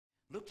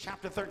Luke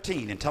chapter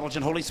 13,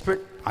 intelligent Holy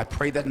Spirit, I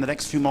pray that in the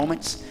next few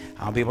moments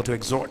I'll be able to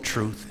exhort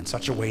truth in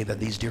such a way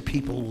that these dear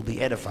people will be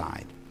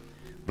edified,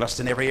 blessed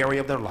in every area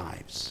of their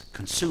lives.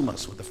 Consume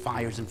us with the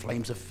fires and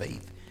flames of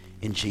faith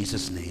in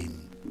Jesus'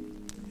 name.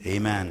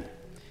 Amen.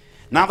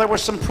 Now there were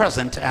some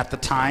present at the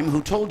time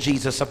who told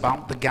Jesus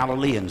about the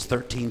Galileans,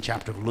 13th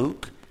chapter of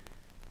Luke,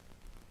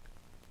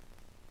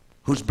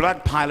 whose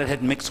blood Pilate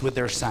had mixed with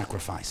their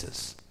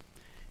sacrifices.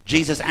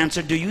 Jesus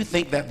answered, "Do you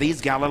think that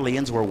these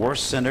Galileans were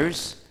worse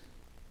sinners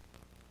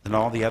than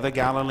all the other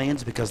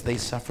Galileans because they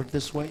suffered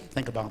this way?"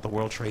 Think about the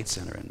World Trade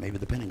Center and maybe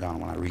the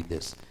Pentagon when I read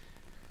this.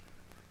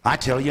 I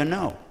tell you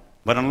no.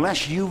 But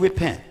unless you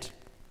repent,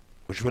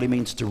 which really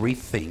means to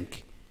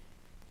rethink,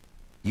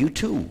 you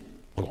too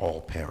will all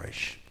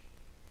perish.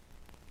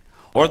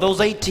 Or those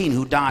 18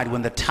 who died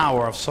when the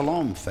Tower of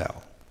Siloam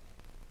fell,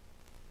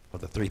 or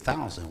the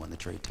 3,000 when the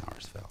trade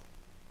towers fell.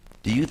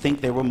 Do you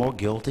think they were more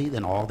guilty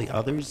than all the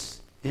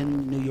others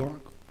in New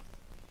York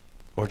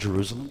or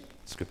Jerusalem?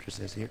 Scripture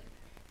says here.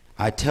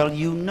 I tell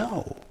you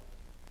no.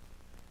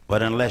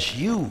 But unless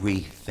you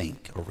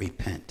rethink or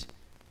repent,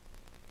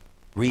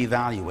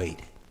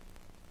 reevaluate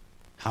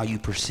how you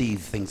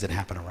perceive things that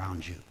happen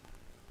around you,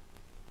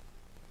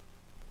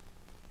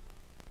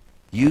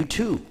 you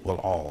too will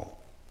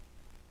all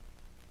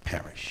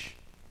perish.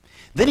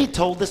 Then he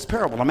told this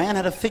parable. A man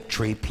had a fig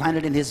tree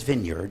planted in his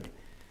vineyard,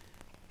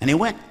 and he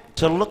went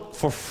to look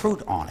for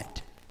fruit on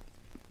it,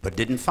 but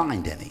didn't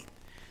find any.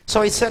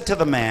 So he said to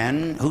the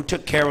man who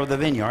took care of the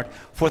vineyard,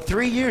 "For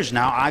 3 years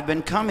now I've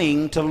been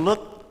coming to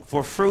look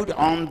for fruit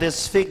on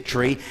this fig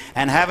tree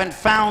and haven't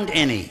found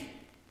any.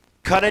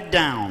 Cut it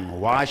down.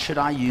 Why should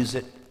I use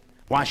it?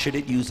 Why should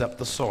it use up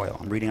the soil?"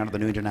 I'm reading out of the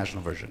New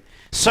International Version.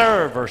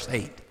 "Sir," verse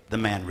 8, the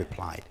man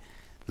replied,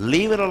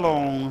 "leave it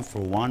alone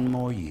for 1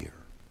 more year.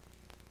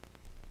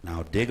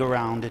 Now dig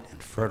around it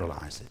and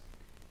fertilize it.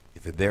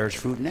 If it bears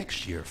fruit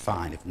next year,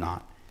 fine. If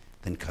not,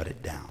 then cut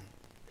it down."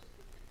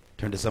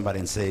 Turn to somebody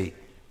and say,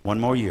 1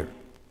 more year.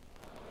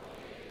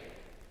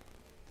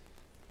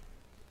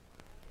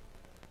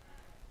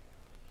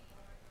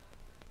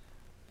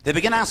 They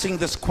began asking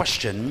this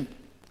question,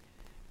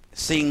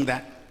 seeing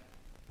that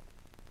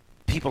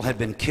people had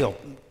been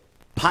killed.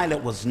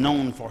 Pilate was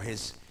known for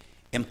his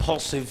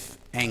impulsive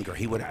anger.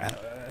 He would,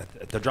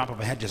 at the drop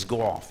of a hat, just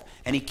go off.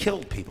 And he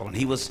killed people, and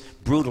he was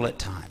brutal at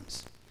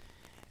times.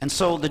 And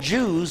so the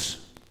Jews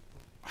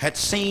had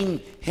seen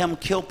him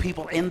kill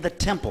people in the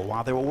temple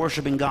while they were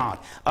worshiping God.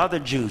 Other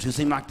Jews who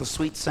seemed like the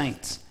sweet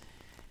saints.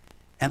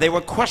 And they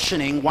were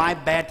questioning why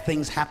bad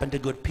things happen to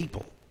good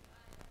people.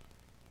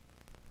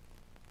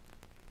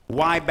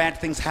 Why bad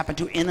things happen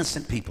to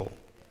innocent people.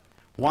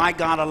 Why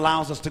God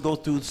allows us to go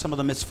through some of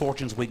the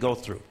misfortunes we go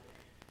through.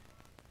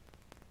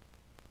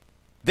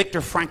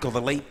 Viktor Frankl,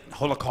 the late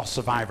Holocaust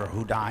survivor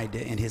who died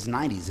in his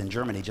 90s in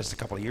Germany just a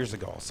couple of years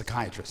ago, a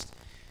psychiatrist,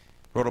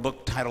 wrote a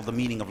book titled The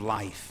Meaning of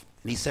Life.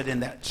 And he said in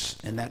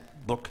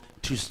that book,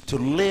 to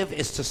live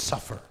is to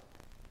suffer.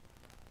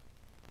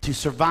 To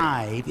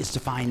survive is to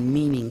find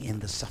meaning in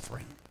the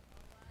suffering.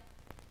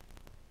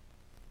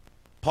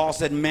 Paul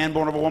said, "Man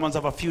born of a woman's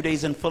of a few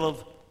days and full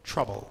of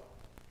trouble,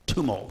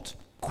 tumult,"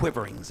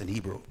 quiverings in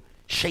Hebrew,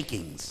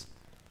 shakings,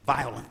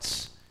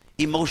 violence,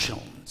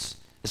 emotions,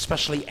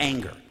 especially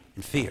anger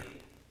and fear.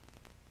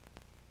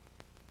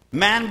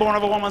 "Man born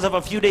of a woman's of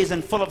a few days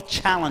and full of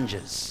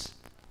challenges."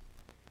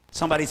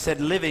 Somebody said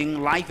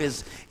life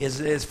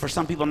is for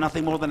some people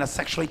nothing more than a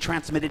sexually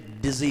transmitted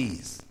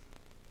disease.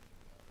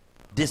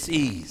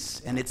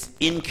 Disease. And it's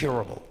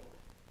incurable.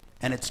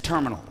 And it's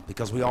terminal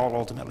because we all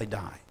ultimately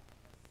die.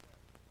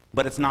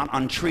 But it's not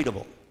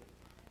untreatable.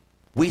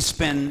 We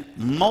spend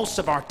most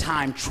of our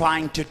time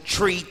trying to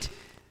treat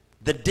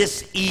the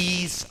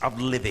dis-ease of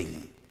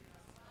living.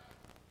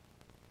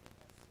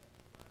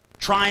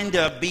 Trying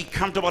to be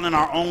comfortable in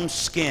our own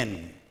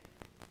skin.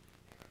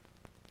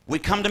 We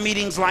come to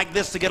meetings like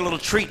this to get a little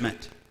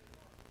treatment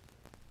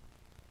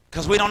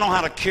because we don't know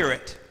how to cure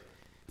it.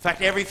 In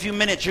fact, every few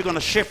minutes you're going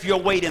to shift your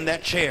weight in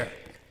that chair,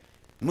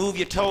 move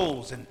your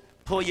toes and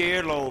pull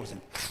your earlobes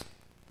and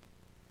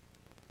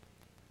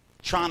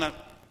trying to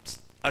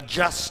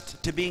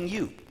adjust to being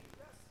you.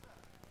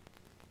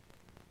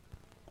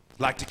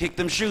 Like to kick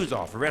them shoes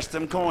off, arrest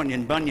them corny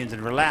and bunions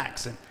and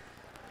relax and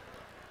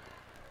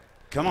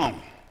come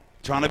on.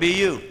 Trying to be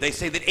you. They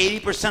say that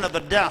 80% of the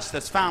dust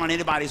that's found in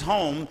anybody's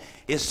home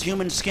is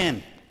human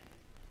skin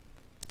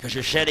because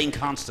you're shedding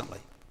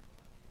constantly.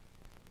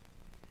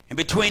 And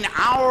between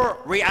our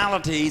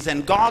realities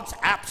and God's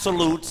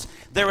absolutes,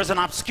 there is an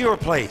obscure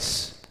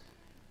place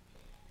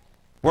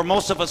where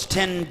most of us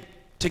tend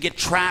to get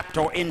trapped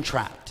or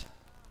entrapped.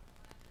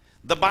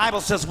 The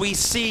Bible says we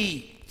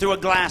see through a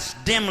glass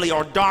dimly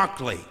or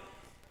darkly.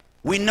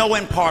 We know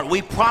in part.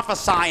 We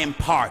prophesy in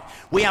part.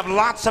 We have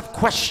lots of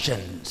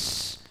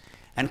questions.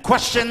 And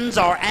questions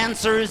are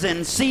answers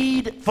in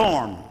seed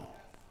form.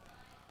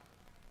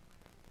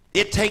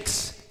 It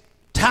takes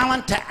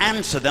talent to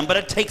answer them, but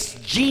it takes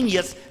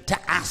genius to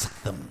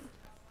ask them.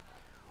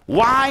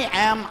 Why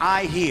am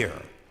I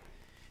here?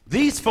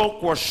 These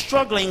folk were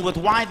struggling with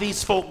why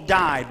these folk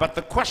died. But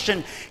the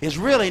question is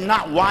really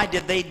not why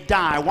did they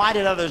die, why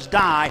did others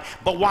die,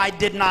 but why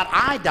did not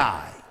I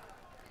die?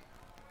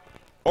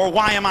 Or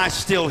why am I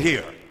still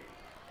here?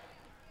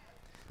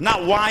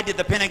 Not why did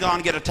the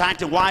Pentagon get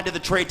attacked and why did the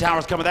trade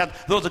towers come with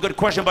that. Those are good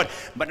questions, but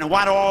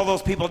why do all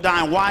those people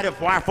die? And why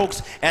are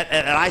folks at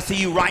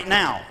ICU right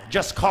now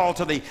just called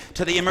to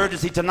the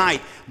emergency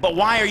tonight? But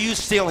why are you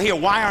still here?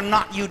 Why are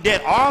not you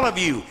dead? All of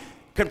you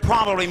could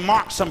probably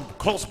mark some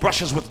close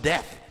brushes with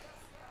death.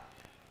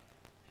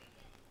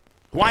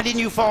 Why didn't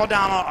you fall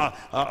down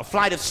a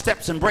flight of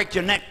steps and break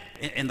your neck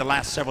in the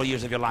last several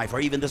years of your life, or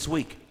even this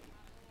week?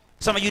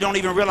 Some of you don't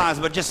even realize,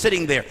 but just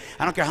sitting there,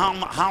 I don't care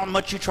how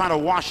much you try to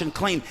wash and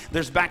clean,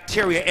 there's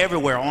bacteria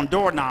everywhere, on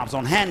doorknobs,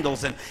 on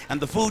handles, and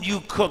the food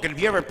you cook. And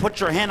if you ever put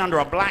your hand under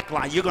a black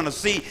light, you're going to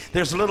see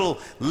there's little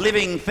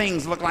living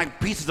things look like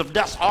pieces of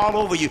dust all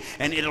over you,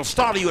 and it'll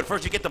startle you at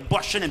first. You get to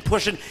brushing and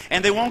pushing,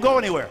 and they won't go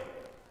anywhere.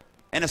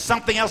 And there's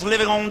something else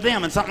living on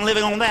them, and something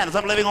living on that, and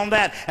something living on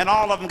that, and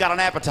all of them got an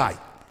appetite.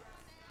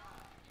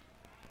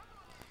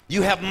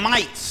 You have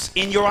mites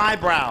in your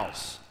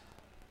eyebrows,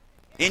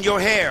 in your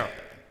hair.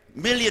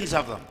 Millions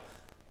of them,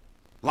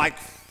 like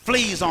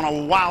fleas on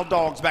a wild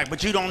dog's back,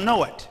 but you don't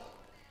know it.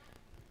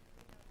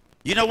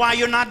 You know why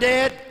you're not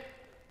dead?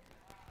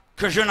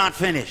 Because you're not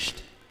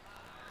finished.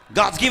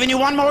 God's given you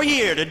one more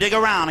year to dig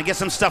around and get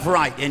some stuff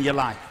right in your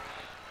life.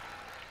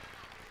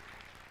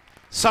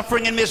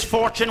 Suffering and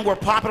misfortune were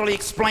popularly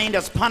explained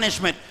as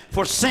punishment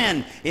for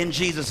sin in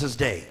Jesus'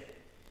 day.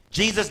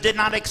 Jesus did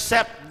not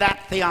accept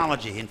that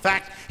theology. In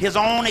fact, his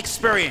own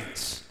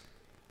experience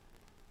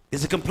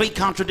is a complete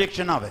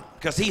contradiction of it,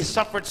 because he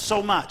suffered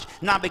so much,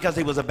 not because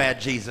he was a bad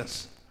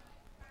Jesus,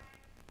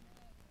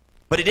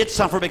 but he did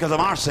suffer because of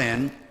our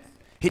sin.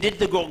 He did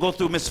go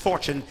through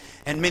misfortune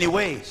in many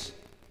ways.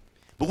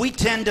 But we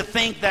tend to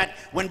think that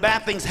when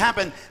bad things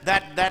happen,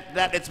 that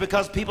it's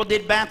because people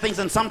did bad things,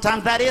 and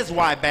sometimes that is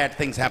why bad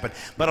things happen.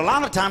 But a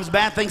lot of times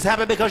bad things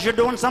happen because you're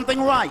doing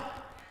something right.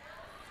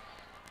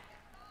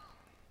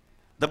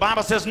 The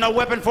Bible says no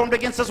weapon formed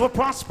against us will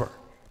prosper.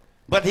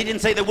 But he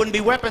didn't say there wouldn't be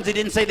weapons, he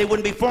didn't say they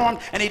wouldn't be formed,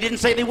 and he didn't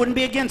say they wouldn't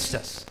be against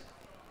us.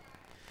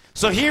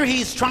 So here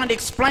he's trying to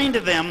explain to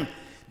them,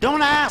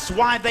 don't ask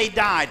why they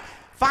died.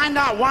 Find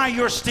out why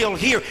you're still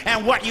here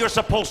and what you're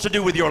supposed to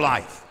do with your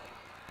life.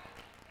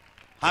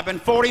 I've been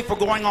 40 for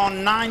going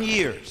on 9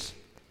 years.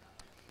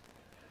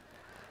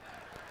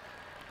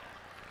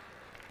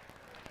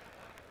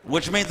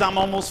 Which means I'm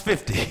almost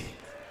 50.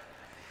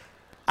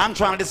 I'm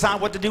trying to decide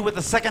what to do with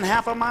the second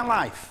half of my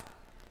life.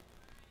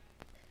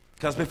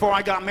 Because before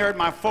I got married,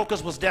 my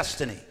focus was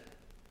destiny,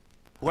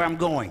 where I'm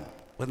going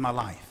with my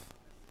life.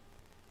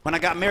 When I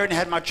got married and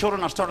had my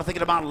children, I started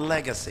thinking about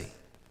legacy,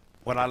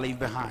 what I leave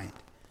behind.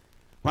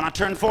 When I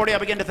turned 40, I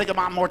began to think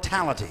about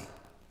mortality,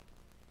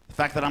 the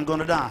fact that I'm going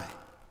to die.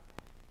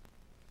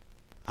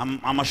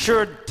 I'm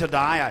assured to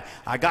die.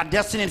 I got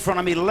destiny in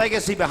front of me,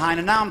 legacy behind,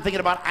 and now I'm thinking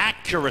about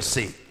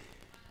accuracy.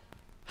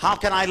 How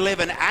can I live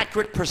an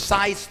accurate,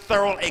 precise,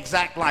 thorough,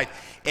 exact life?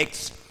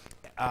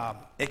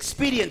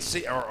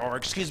 Expediency, or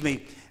excuse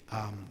me,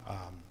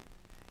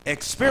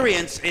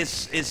 experience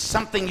is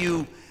something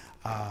you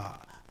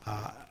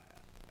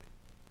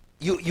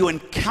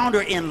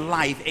encounter in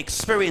life.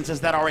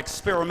 Experiences that are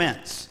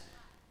experiments.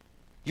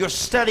 You're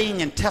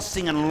studying and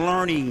testing and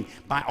learning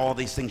by all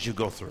these things you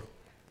go through.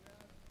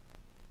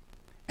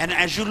 And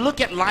as you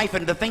look at life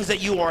and the things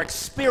that you are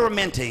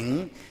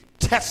experimenting,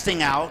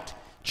 testing out,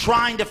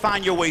 trying to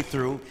find your way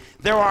through,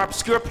 there are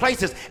obscure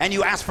places, and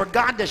you ask for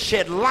God to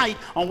shed light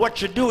on what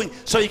you're doing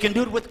so you can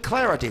do it with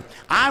clarity.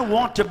 I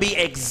want to be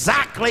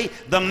exactly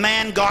the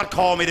man God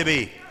called me to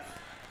be.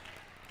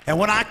 And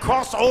when I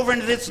crossed over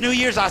into this New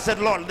Year's, I said,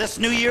 Lord, this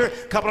New Year,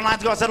 a couple of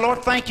nights ago, I said, Lord,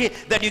 thank you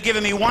that you've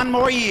given me one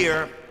more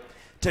year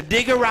to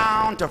dig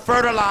around, to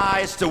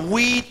fertilize, to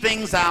weed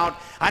things out.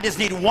 I just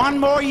need one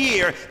more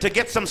year to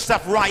get some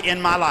stuff right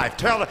in my life.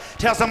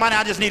 Tell somebody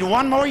I just need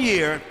one more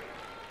year.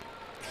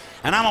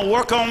 And I'm going to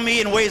work on me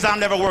in ways I've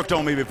never worked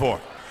on me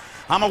before.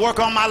 I'm going to work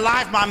on my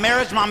life, my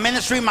marriage, my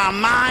ministry, my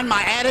mind,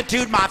 my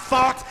attitude, my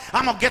thoughts.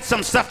 I'm going to get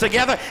some stuff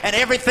together, and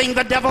everything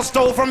the devil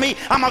stole from me,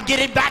 I'm going to get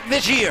it back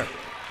this year.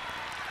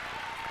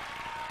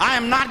 I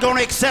am not going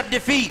to accept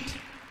defeat.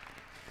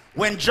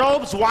 When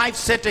Job's wife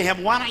said to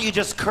him, why don't you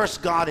just curse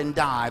God and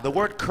die? The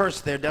word curse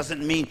there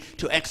doesn't mean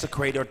to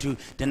execrate or to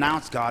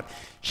denounce God.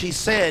 She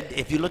said,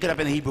 if you look it up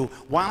in Hebrew,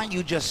 why don't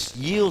you just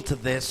yield to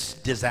this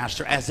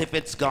disaster as if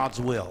it's God's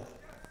will?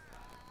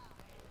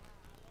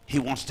 He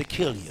wants to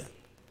kill you,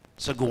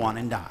 so go on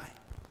and die.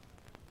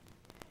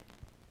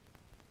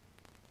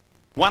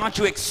 Why don't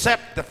you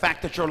accept the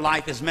fact that your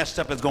life is messed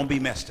up, is going to be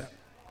messed up?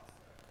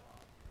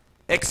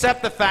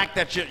 Accept the fact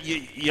that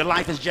your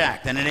life is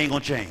jacked and it ain't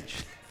going to change.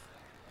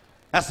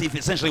 That's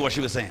essentially what she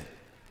was saying.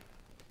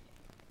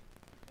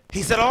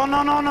 He said, oh,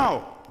 no, no,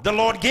 no. The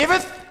Lord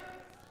giveth,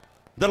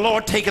 the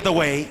Lord taketh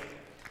away.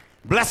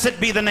 Blessed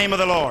be the name of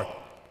the Lord.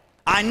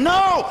 I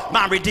know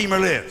my Redeemer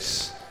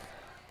lives.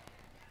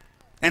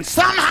 And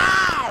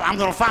somehow I'm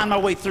going to find my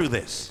way through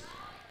this.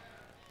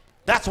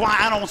 That's why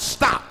I don't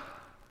stop,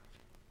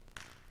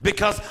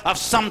 because of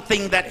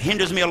something that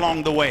hinders me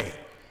along the way.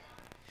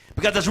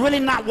 Because it's really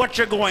not what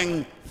you're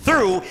going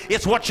through,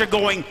 it's what you're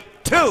going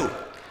to.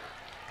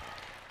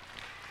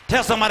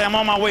 Tell somebody I'm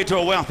on my way to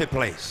a wealthy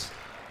place.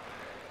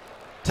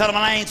 Tell them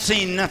I ain't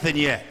seen nothing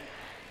yet.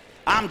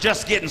 I'm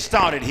just getting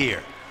started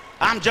here.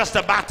 I'm just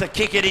about to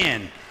kick it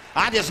in.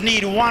 I just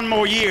need one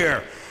more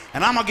year,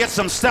 and I'm going to get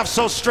some stuff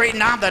so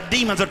straightened out that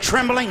demons are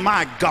trembling.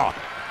 My God.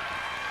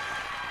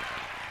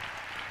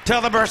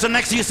 Tell the person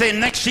next to you, say,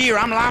 next year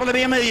I'm liable to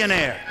be a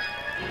millionaire.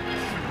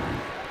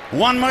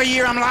 One more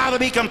year I'm liable to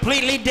be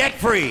completely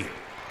debt-free.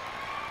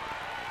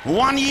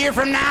 1 year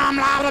from now I'm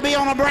liable to be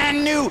on a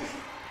brand new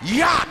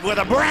yacht with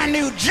a brand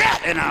new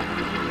jet and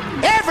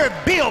every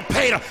bill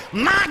paid off.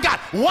 My God,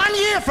 1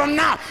 year from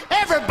now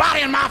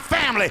everybody in my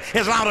family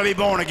is liable to be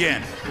born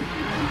again.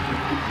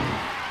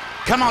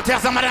 Come on,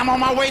 tell somebody I'm on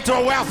my way to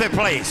a wealthy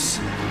place.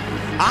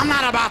 I'm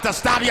not about to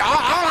stop you. All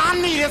I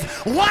need is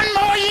 1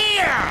 more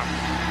year.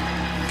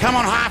 Come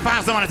on, high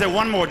five someone and say,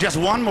 one more, just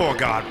one more,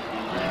 God.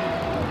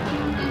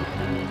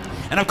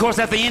 And of course,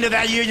 at the end of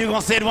that year, you're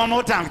going to say it one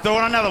more time. Throw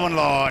in another one,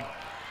 Lord,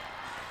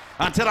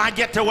 until I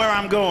get to where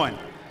I'm going. I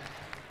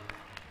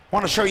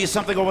want to show you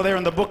something over there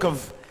in the book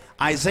of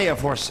Isaiah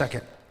for a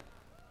second.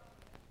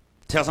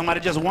 Tell somebody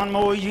just one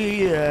more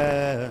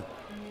year.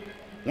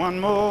 One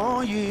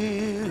more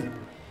year.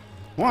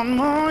 One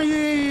more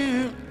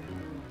year.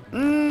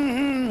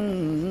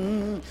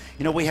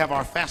 You know, we have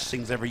our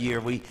fastings every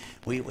year. We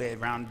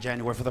around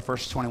January for the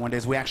first 21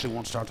 days. We actually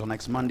won't start till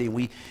next Monday.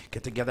 We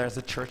get together as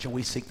a church and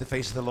we seek the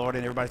face of the Lord,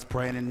 and everybody's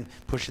praying and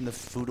pushing the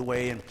food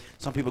away. And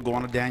some people go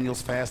on a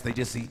Daniel's fast. They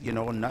just eat, you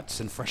know, nuts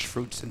and fresh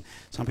fruits. And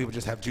some people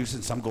just have juice,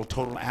 and some go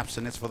total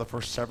abstinence for the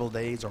first several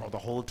days or the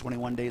whole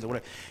 21 days or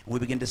whatever. And we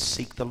begin to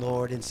seek the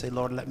Lord and say,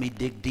 Lord, let me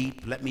dig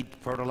deep. Let me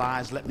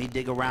fertilize. Let me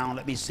dig around.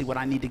 Let me see what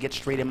I need to get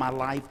straight in my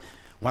life,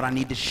 what I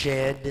need to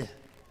shed,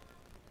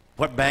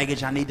 what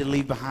baggage I need to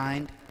leave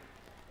behind.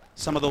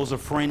 Some of those are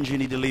friends you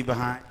need to leave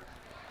behind.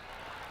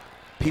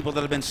 People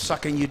that have been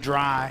sucking you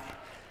dry.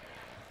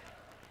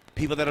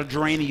 People that are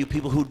draining you.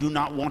 People who do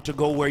not want to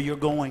go where you're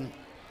going.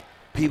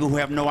 People who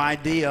have no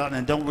idea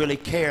and don't really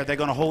care. They're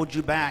going to hold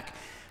you back.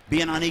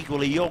 Being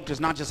unequally yoked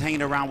is not just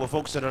hanging around with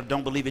folks that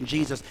don't believe in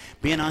Jesus.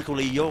 Being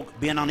unequally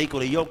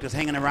yoked is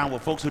hanging around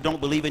with folks who don't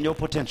believe in your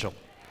potential.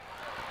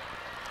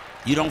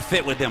 You don't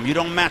fit with them. You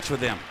don't match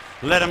with them.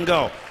 Let them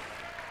go.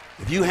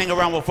 If you hang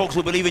around with folks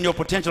who believe in your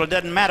potential, it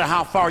doesn't matter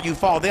how far you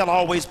fall. They'll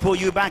always pull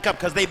you back up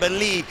because they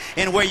believe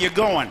in where you're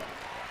going.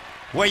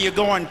 Where you're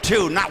going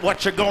to, not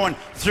what you're going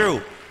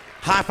through.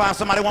 High five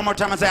somebody one more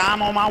time and say,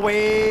 I'm on my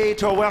way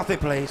to a wealthy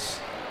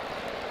place.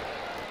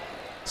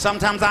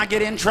 Sometimes I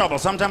get in trouble.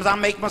 Sometimes I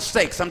make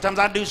mistakes. Sometimes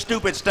I do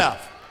stupid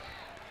stuff.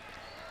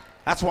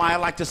 That's why I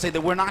like to say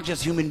that we're not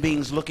just human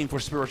beings looking for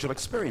spiritual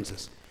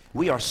experiences.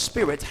 We are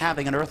spirits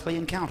having an earthly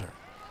encounter.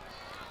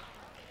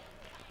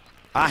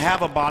 I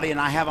have a body and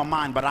I have a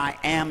mind, but I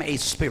am a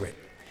spirit.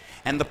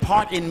 And the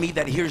part in me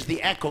that hears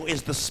the echo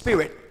is the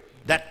spirit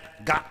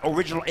that got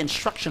original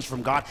instructions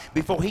from God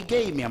before he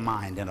gave me a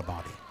mind and a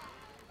body.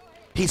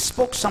 He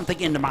spoke something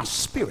into my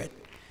spirit.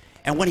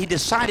 And when he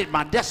decided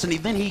my destiny,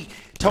 then he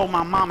told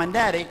my mom and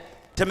daddy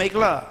to make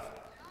love.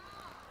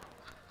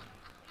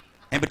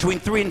 And between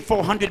 300 and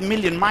 400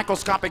 million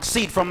microscopic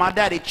seed from my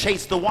daddy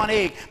chased the one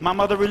egg my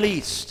mother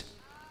released.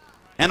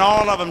 And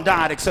all of them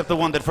died except the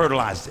one that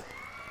fertilized it.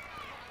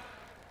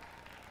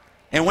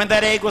 And when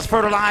that egg was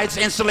fertilized,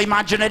 instantly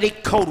my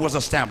genetic code was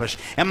established.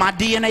 And my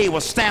DNA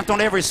was stamped on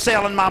every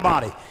cell in my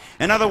body.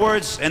 In other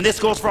words, and this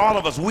goes for all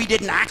of us, we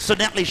didn't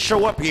accidentally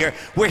show up here.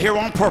 We're here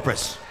on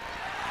purpose.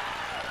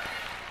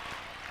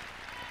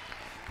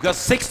 Because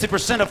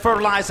 60% of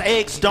fertilized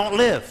eggs don't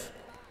live.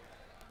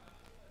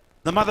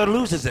 The mother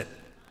loses it.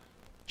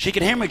 She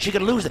could hemorrhage, she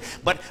could lose it.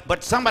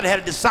 But somebody had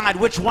to decide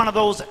which one of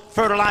those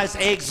fertilized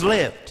eggs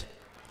lived.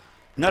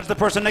 Nudge the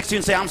person next to you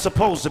and say, I'm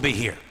supposed to be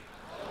here.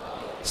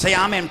 Say,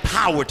 I'm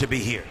empowered to be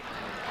here.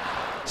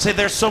 Say,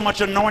 there's so much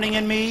anointing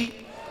in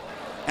me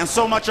and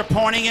so much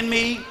appointing in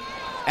me,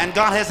 and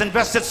God has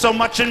invested so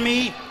much in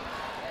me.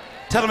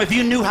 Tell them, if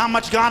you knew how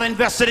much God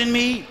invested in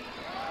me,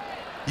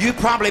 you'd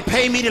probably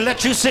pay me to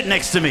let you sit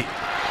next to me.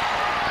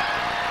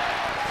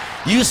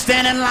 You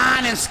stand in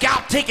line and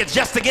scalp tickets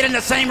just to get in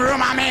the same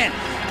room I'm in,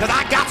 because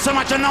I got so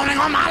much anointing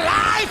on my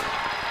life.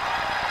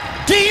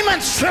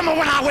 Demons tremble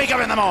when I wake up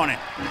in the morning.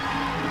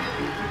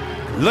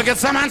 Look at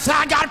someone and say,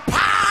 I got power.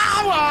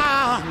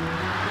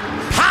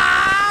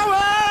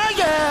 Power,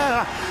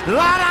 yeah. Lord,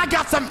 I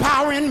got some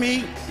power in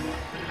me.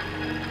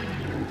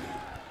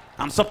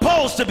 I'm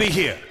supposed to be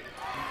here.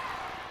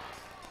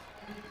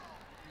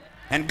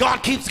 And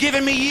God keeps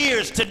giving me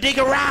years to dig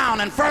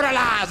around and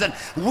fertilize and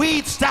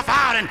weed stuff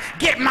out and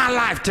get my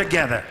life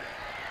together.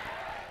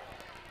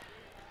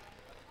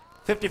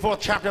 54th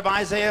chapter of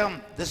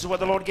Isaiah, this is what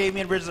the Lord gave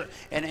me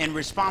in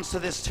response to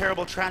this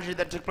terrible tragedy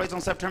that took place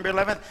on September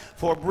 11th.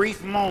 For a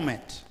brief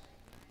moment,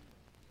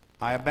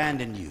 I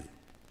abandoned you.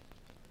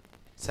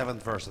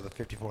 7th verse of the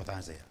 54th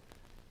Isaiah.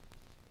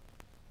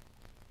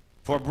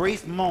 For a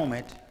brief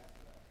moment,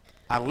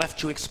 I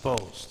left you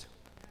exposed.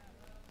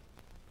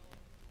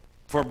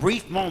 For a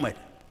brief moment,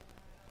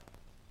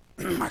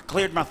 I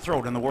cleared my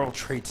throat and the World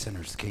Trade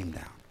Centers came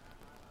down.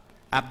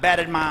 I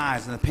batted my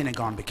eyes and the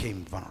Pentagon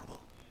became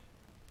vulnerable.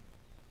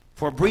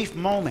 For a brief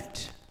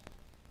moment,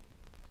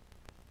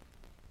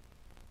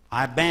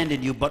 I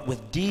abandoned you, but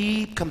with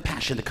deep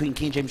compassion, the Queen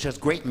King James says,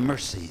 great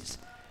mercies,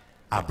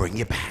 I'll bring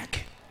you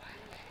back.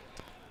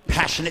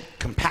 Passionate,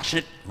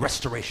 compassionate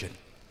restoration.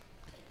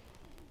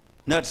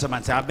 Nudge somebody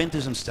and say, I've been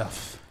through some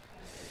stuff,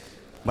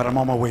 but I'm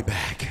on my way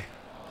back.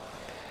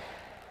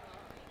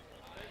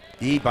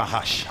 I'm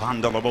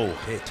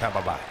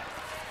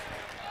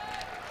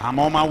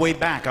on my way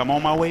back. I'm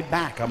on my way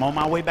back. I'm on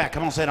my way back.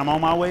 Come on, say it. I'm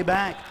on my way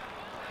back.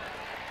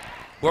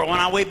 We're on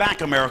our way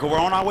back, America. We're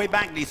on our way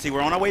back, D.C.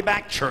 We're on our way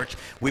back, church.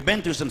 We've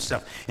been through some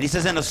stuff. And he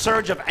says, in a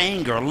surge of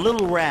anger, a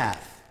little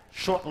wrath,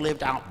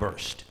 short-lived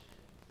outburst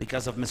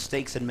because of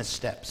mistakes and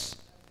missteps,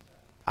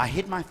 I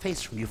hid my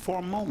face from you for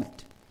a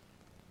moment.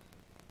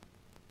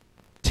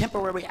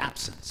 Temporary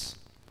absence.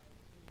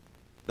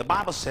 The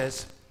Bible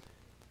says,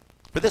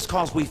 for this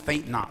cause we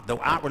faint not, though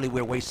outwardly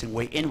we're wasting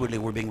away, inwardly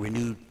we're being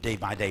renewed day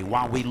by day,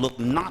 while we look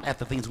not at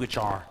the things which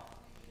are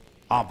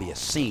obvious,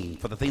 seen,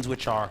 for the things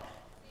which are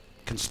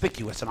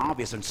conspicuous and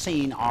obvious and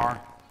seen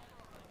are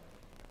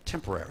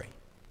temporary.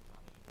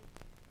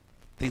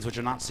 Things which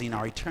are not seen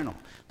are eternal.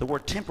 The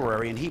word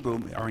temporary in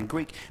Hebrew or in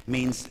Greek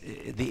means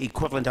the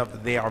equivalent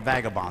of they are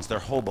vagabonds, they're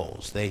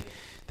hobos,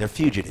 they're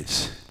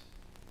fugitives.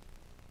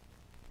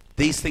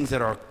 These things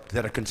that are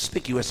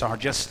conspicuous are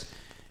just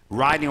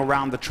riding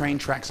around the train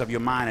tracks of your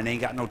mind and ain't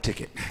got no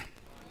ticket.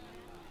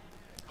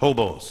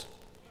 Hobos.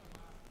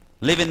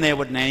 Living there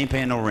with they ain't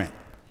paying no rent.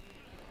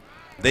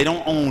 They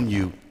don't own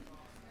you.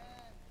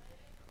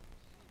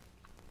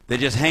 They're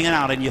just hanging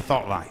out in your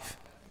thought life.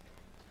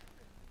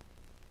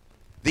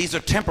 These are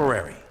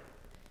temporary.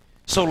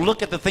 So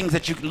look at the things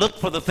that you look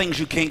for, the things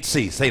you can't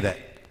see. Say that.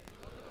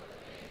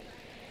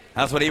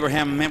 That's what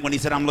Abraham meant when he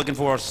said, I'm looking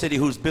for a city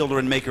whose builder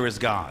and maker is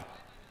God.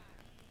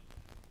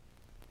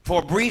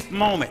 For a brief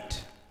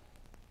moment,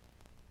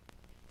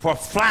 for a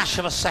flash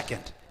of a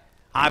second,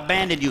 I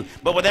abandoned you.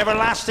 But with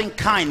everlasting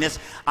kindness,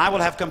 I will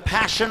have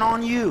compassion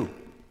on you,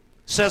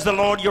 says the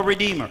Lord your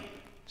Redeemer.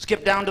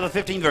 Skip down to the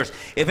 15th verse.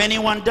 If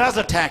anyone does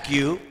attack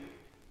you,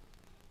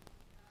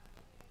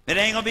 it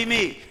ain't going to be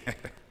me.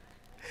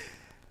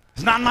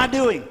 It's not my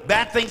doing.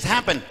 Bad things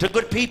happen to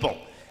good people.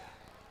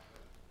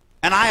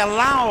 And I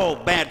allow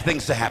bad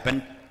things to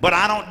happen, but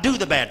I don't do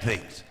the bad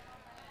things.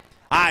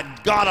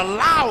 God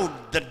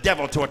allowed the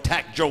devil to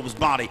attack Job's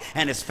body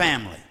and his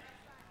family.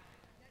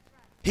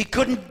 He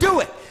couldn't do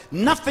it.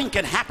 Nothing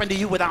can happen to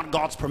you without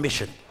God's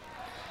permission.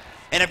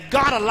 And if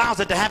God allows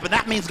it to happen,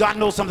 that means God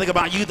knows something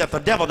about you that the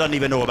devil doesn't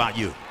even know about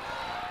you.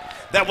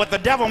 That what the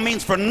devil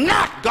means for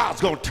naught, God's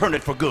going to turn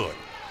it for good.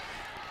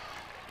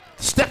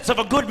 The steps of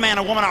a good man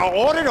or woman are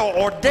ordered or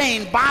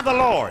ordained by the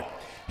Lord.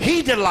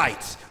 He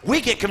delights.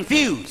 We get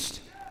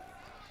confused.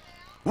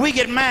 We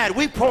get mad.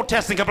 We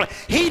protest and complain.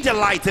 He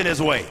delights in his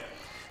way.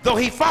 Though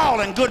he fall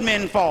and good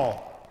men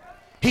fall,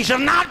 he shall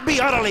not be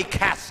utterly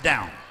cast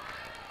down.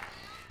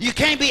 You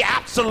can't be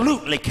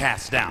absolutely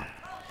cast down.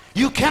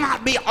 You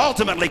cannot be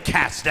ultimately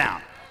cast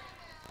down.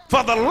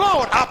 For the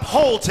Lord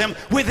upholds him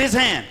with his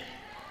hand.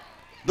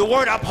 The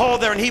word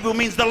uphold there in Hebrew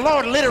means the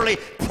Lord literally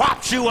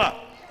props you up.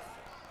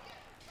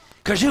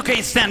 Because you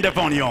can't stand up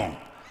on your own.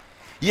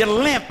 You're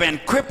limp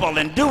and crippled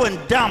and doing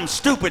dumb,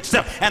 stupid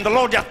stuff, and the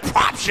Lord just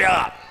props you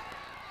up.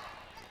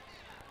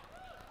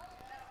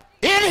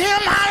 In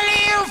him I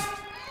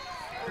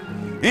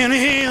live. In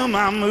him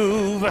I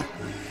move.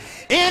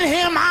 In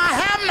him I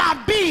have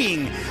my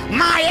being,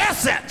 my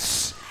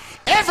essence,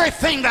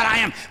 everything that I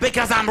am,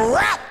 because I'm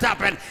wrapped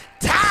up and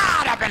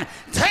tied up and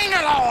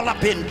tangled all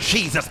up in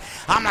Jesus.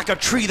 I'm like a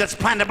tree that's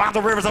planted by the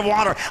rivers of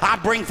water. I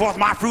bring forth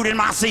my fruit in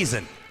my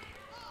season.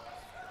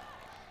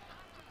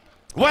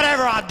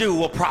 Whatever I do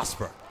will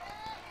prosper.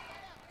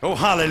 Oh,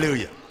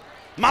 hallelujah.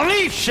 My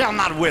leaf shall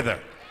not wither.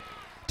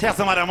 Tell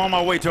somebody I'm on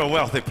my way to a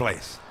wealthy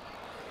place.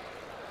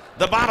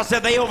 The Bible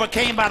said they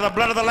overcame by the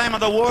blood of the Lamb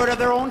and the word of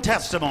their own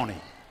testimony.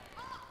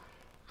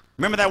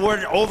 Remember that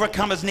word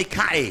overcome is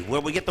Nikai,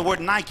 where we get the word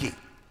Nike.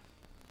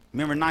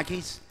 Remember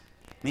Nikes?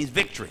 It means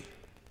victory,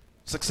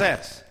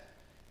 success.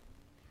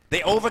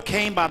 They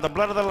overcame by the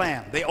blood of the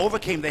Lamb. They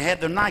overcame. They had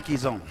their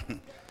Nikes on.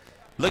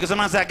 Look at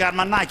somebody and say, I got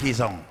my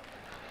Nikes on.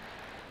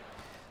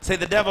 Say,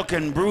 the devil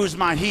can bruise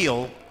my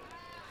heel,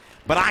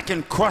 but I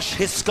can crush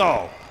his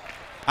skull.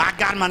 I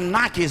got my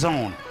Nikes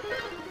on.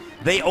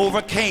 They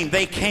overcame.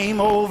 They came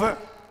over.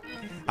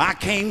 I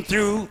came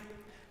through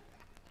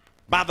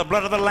by the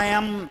blood of the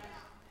Lamb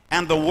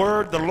and the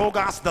word, the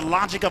logos, the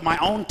logic of my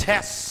own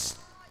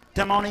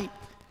testimony.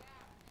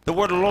 The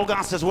word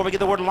logos is where we get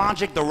the word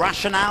logic, the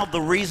rationale, the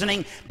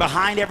reasoning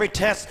behind every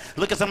test.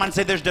 Look at someone and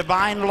say, there's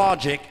divine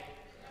logic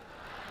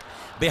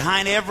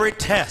behind every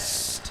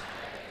test.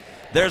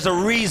 There's a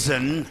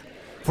reason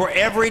for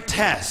every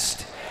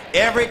test,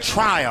 every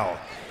trial.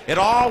 It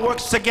all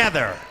works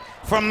together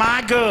for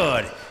my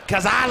good,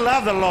 because I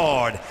love the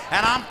Lord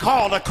and I'm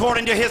called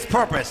according to his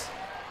purpose.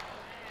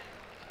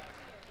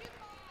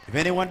 If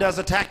anyone does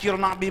attack you,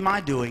 it'll not be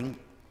my doing.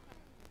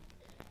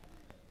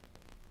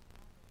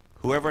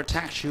 Whoever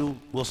attacks you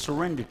will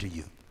surrender to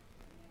you.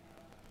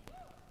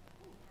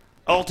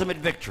 Ultimate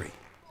victory.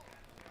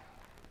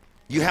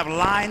 You have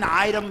line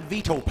item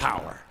veto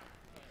power.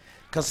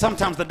 Because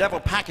sometimes the devil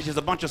packages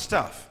a bunch of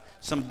stuff.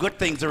 Some good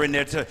things are in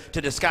there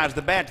to disguise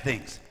the bad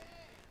things.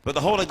 But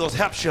the Holy Ghost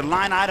helps you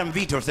line item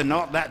veto. Say,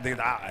 no,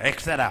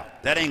 X that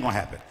out. That ain't going to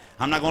happen.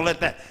 I'm not going to let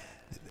that.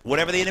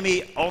 Whatever the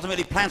enemy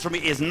ultimately plans for me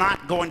is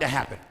not going to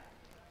happen.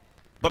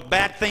 But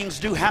bad things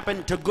do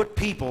happen to good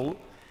people.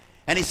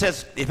 And he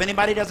says, if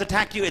anybody does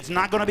attack you, it's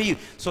not going to be you.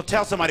 So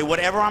tell somebody,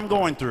 whatever I'm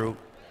going through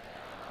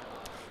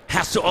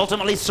has to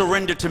ultimately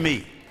surrender to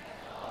me.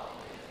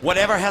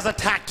 Whatever has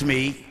attacked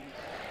me,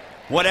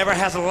 whatever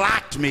has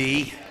lacked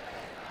me,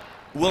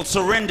 will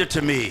surrender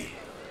to me.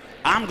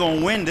 I'm going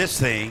to win this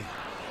thing.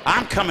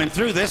 I'm coming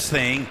through this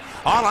thing.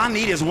 All I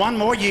need is one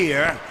more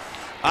year.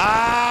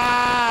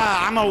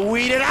 I'm going to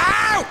weed it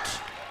out.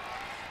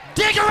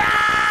 Dig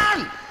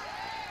around.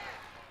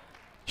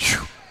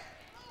 Whew.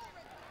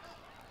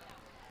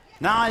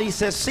 Now he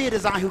says, see, it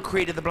is I who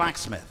created the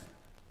blacksmith,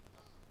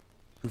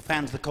 who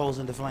fans the coals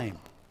into flame,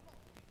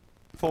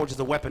 forges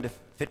a weapon to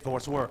fit for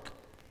its work.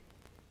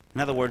 In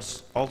other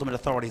words, ultimate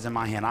authority is in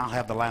my hand. I'll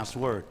have the last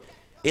word.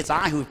 It's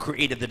I who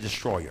created the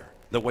destroyer,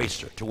 the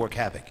waster, to work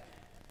havoc.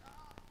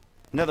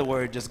 In other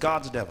words, it's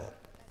God's devil.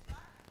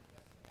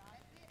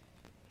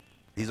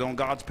 He's on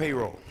God's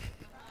payroll.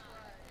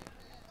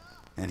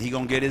 And he's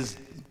going to get his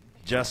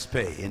just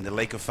pay in the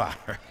lake of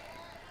fire.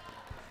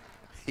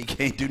 He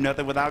can't do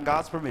nothing without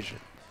God's permission.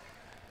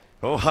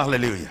 Oh,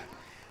 hallelujah.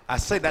 I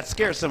say that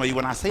scares some of you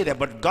when I say that,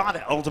 but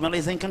God ultimately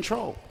is in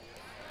control.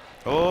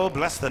 Oh,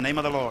 bless the name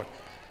of the Lord.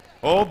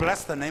 Oh,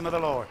 bless the name of the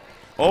Lord.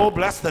 Oh,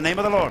 bless the name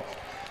of the Lord.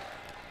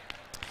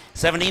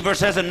 17 verse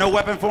says, and no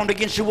weapon formed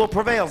against you will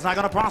prevail. It's not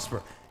going to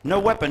prosper. No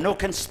weapon, no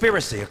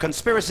conspiracy. A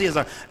conspiracy is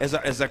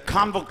a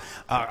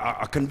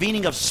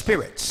convening of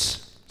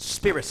spirits.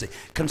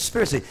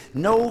 Conspiracy.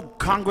 No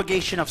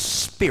congregation of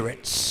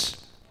spirits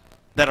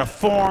that are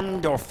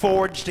formed or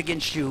forged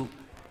against you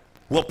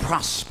will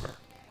prosper.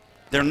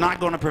 They're not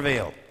going to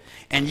prevail.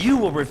 And you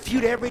will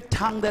refute every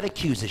tongue that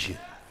accuses you.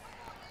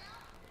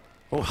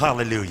 Oh,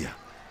 hallelujah.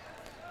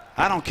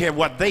 I don't care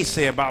what they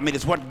say about me.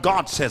 It's what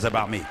God says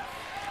about me.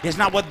 It's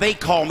not what they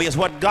call me. It's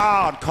what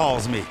God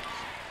calls me.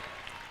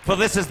 For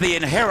this is the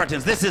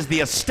inheritance. This is the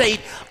estate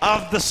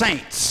of the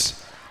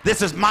saints.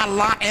 This is my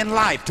lot in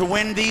life, to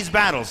win these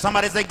battles.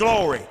 Somebody say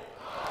glory.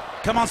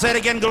 Come on, say it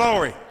again,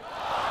 glory.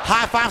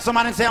 High five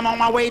somebody and say, I'm on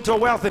my way to a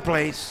wealthy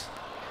place.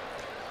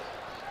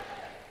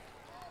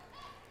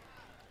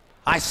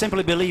 I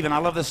simply believe, and I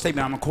love this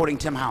statement, I'm quoting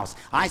Tim House.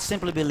 I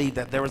simply believe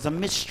that there is a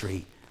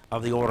mystery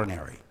of the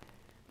ordinary,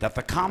 that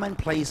the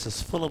commonplace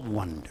is full of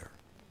wonder,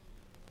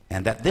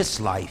 and that this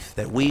life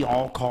that we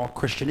all call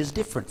Christian is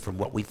different from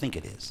what we think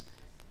it is.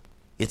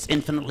 It's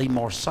infinitely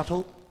more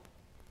subtle,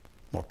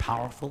 more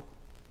powerful,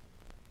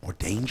 more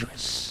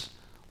dangerous,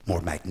 more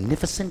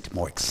magnificent,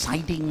 more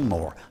exciting,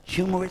 more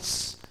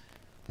humorous,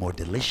 more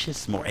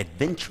delicious, more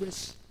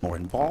adventurous, more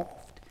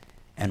involved,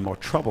 and more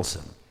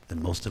troublesome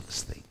than most of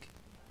us think.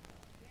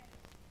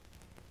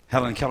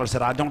 Helen Keller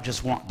said, I don't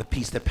just want the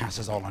peace that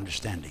passes all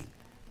understanding.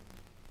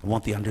 I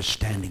want the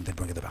understanding that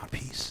bringeth about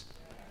peace.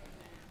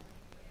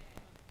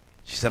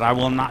 She said, I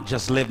will not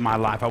just live my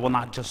life. I will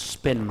not just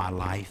spend my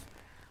life.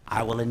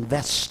 I will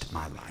invest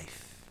my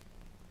life.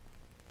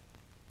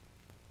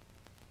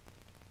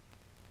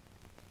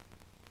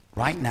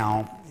 Right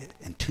now,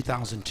 in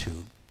 2002,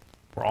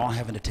 we're all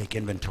having to take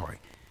inventory.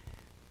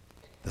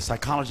 The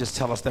psychologists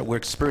tell us that we're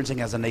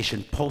experiencing as a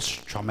nation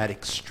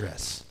post-traumatic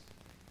stress,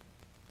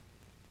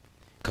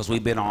 because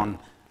we've been on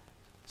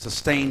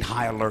sustained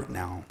high alert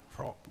now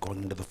for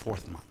going into the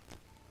 4th month.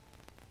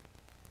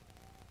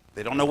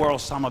 They don't know where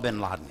Osama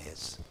bin Laden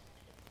is.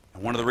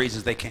 And one of the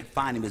reasons they can't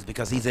find him is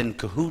because he's in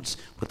cahoots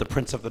with the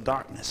prince of the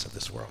darkness of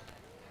this world.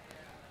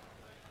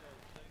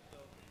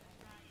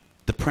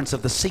 The prince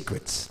of the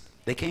secrets.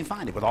 They can't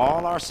find him with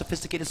all our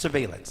sophisticated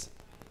surveillance.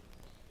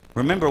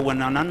 Remember,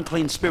 when an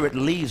unclean spirit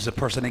leaves a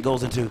person and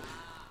goes into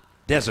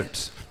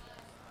deserts,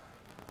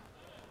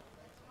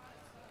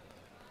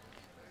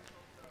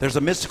 there's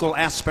a mystical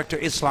aspect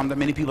to Islam that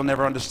many people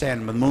never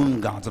understand. The moon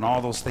gods and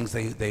all those things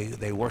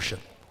they worship.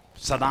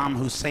 Saddam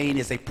Hussein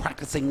is a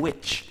practicing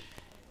witch.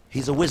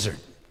 He's a wizard.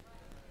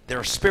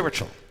 They're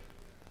spiritual.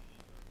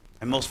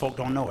 And most folk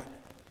don't know it.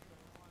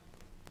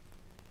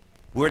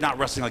 We're not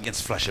wrestling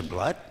against flesh and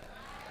blood.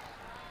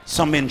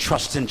 Some men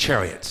trust in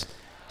chariots.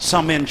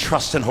 Some men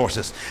trust in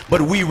horses.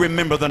 But we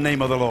remember the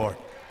name of the Lord.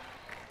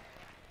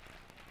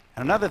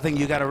 And another thing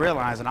you got to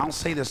realize, and I'll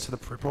say this to the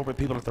appropriate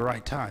people at the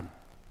right time.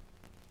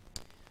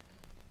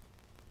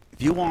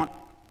 If you want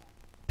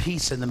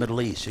peace in the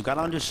Middle East, you've got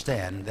to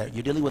understand that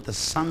you're dealing with the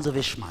sons of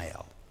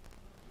Ishmael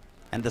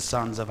and the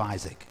sons of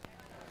Isaac.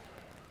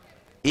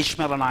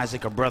 Ishmael and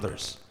Isaac are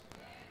brothers.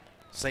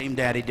 Same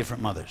daddy,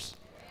 different mothers.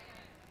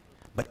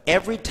 But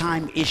every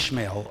time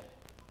Ishmael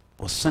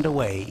was sent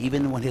away,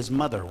 even when his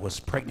mother was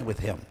pregnant with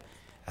him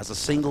as a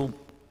single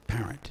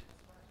parent,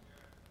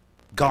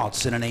 God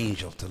sent an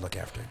angel to look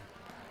after him.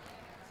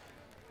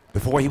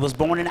 Before he was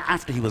born and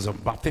after he was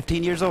about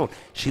 15 years old,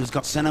 she was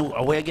sent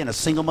away again. A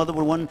single mother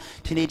with one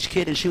teenage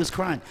kid, and she was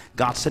crying.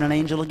 God sent an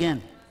angel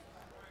again.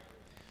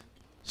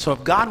 So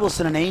if God will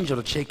send an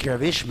angel to take care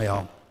of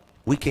Ishmael,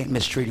 we can't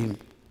mistreat him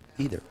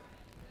either.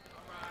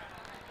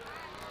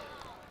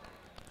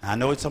 I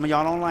know some of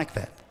y'all don't like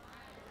that.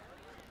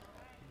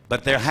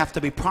 But there have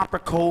to be proper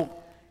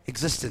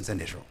coexistence in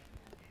Israel.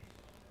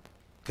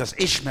 Because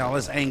Ishmael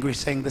is angry,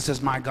 saying, this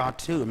is my God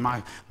too, and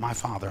my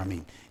father. I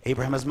mean,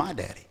 Abraham is my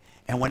daddy.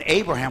 And when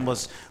Abraham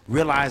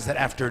realized that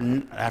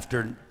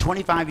after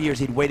 25 years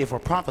he'd waited for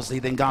prophecy,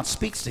 then God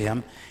speaks to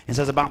him and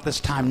says, about this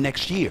time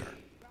next year,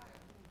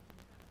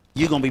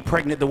 you're going to be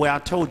pregnant the way I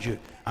told you.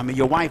 I mean,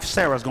 your wife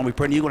Sarah's going to be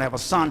pregnant. You're going to have a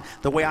son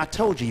the way I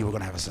told you were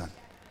going to have a son.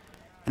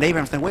 And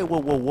Abraham's thinking, wait,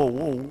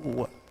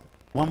 whoa.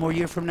 One more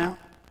year from now?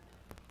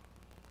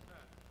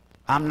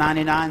 I'm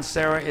 99,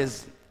 Sarah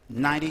is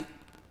 90.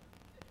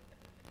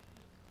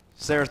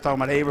 Sarah's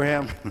talking about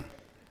Abraham.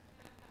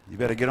 You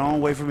better get on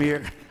away from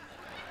here.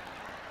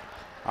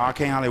 I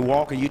can't hardly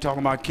walk, and you talking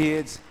about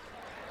kids?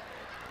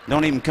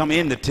 Don't even come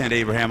in the tent,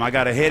 Abraham. I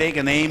got a headache,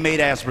 and they ain't made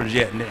aspirins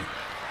yet.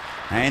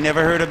 I ain't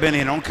never heard of been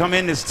in. Don't come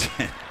in this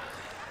tent.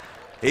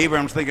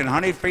 Abraham's thinking,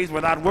 honey, faith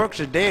without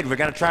works is dead. We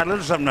got to try a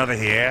little something other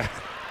here.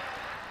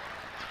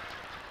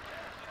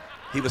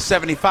 He was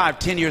 75.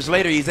 10 years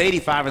later, he's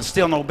 85 and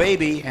still no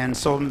baby. And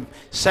so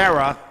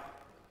Sarah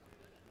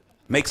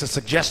makes a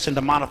suggestion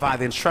to modify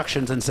the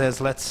instructions and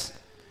says,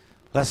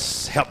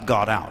 let's help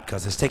God out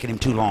because it's taking him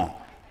too long.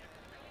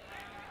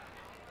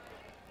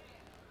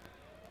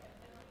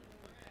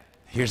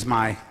 Here's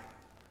my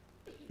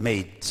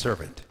maid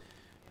servant,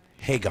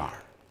 Hagar.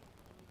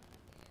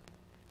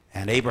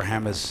 And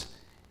Abraham is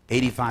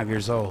 85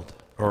 years old,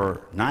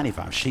 or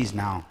 95. She's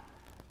now,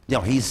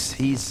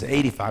 he's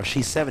 85,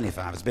 she's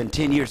 75. It's been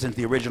 10 years since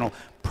the original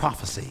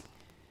prophecy.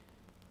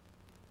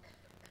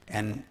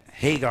 And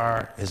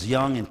Hagar is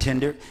young and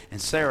tender,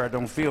 and Sarah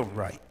don't feel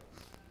right.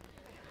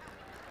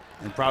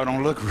 And probably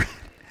don't look right.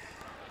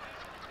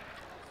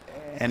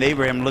 And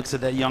Abraham looks at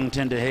that young,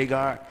 tender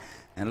Hagar,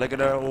 and look at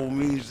her old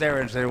mean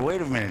Sarah and say,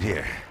 wait a minute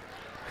here.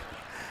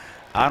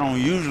 I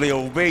don't usually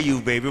obey you,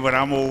 baby, but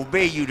I'm going to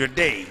obey you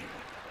today.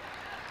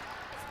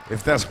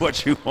 If that's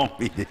what you want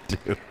me to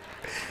do.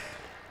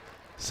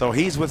 So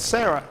he's with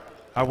Sarah,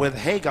 or with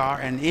Hagar,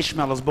 and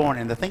Ishmael is born.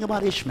 And the thing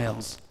about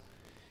Ishmaels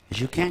is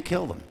you can't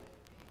kill them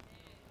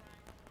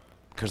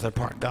because they're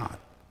part God.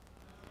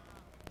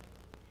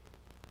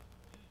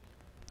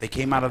 They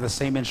came out of the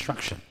same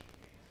instruction.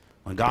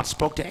 When God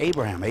spoke to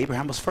Abraham,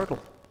 Abraham was fertile.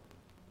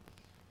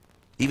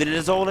 Even in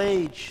his old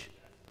age.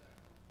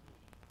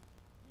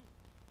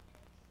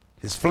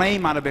 His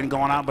flame might have been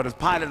going out, but his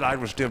pilot light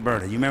was still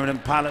burning. You remember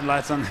them pilot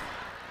lights on?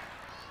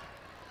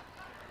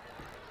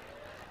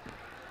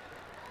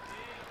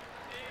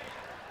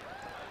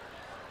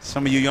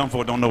 Some of you young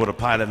folk don't know what a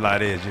pilot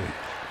light is.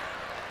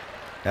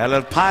 That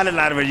little pilot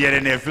light was yet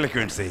in there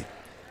flickering, see.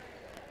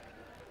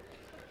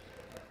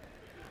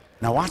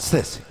 Now watch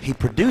this. He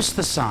produced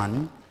the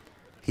son.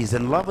 He's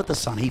in love with the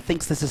son. He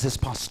thinks this is his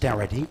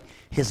posterity,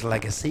 his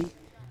legacy,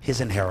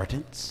 his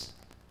inheritance.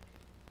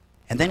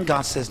 And then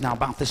God says, now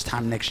about this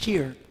time next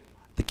year,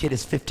 the kid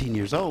is 15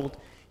 years old,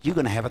 you're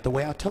going to have it the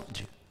way I told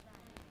you.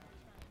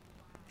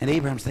 And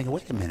Abraham's thinking,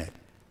 wait a minute.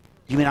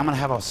 You mean I'm going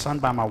to have a son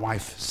by my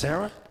wife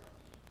Sarah?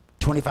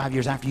 25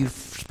 years after you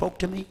spoke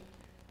to me?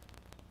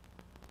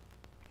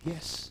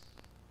 Yes.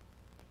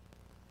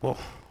 Well,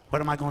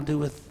 what am I going to do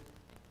with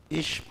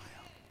Ishmael?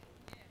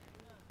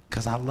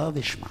 Because I love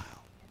Ishmael.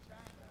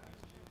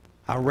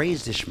 I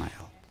raised Ishmael.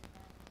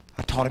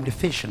 I taught him to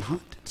fish and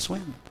hunt and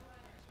swim.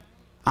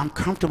 I'm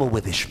comfortable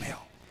with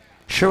Ishmael.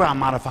 Sure, I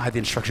modified the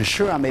instructions.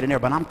 Sure, I made an error,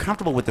 but I'm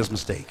comfortable with this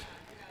mistake.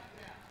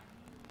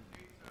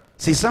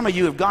 See, some of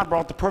you, if God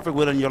brought the perfect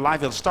will in your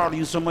life, it'll startle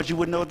you so much you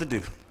wouldn't know what to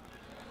do.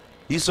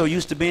 You're so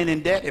used to being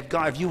in debt.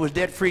 If you was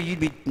debt free, you'd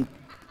be.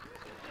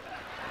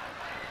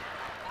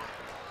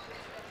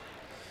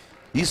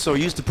 You're so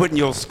used to putting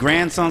your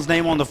grandson's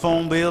name on the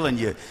phone bill and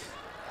you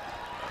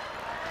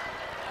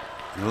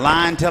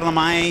lying, telling them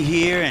I ain't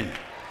here, and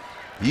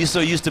you're so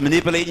used to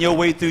manipulating your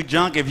way through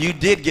junk. If you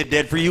did get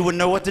debt free, you wouldn't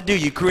know what to do.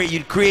 You'd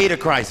create a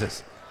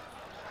crisis.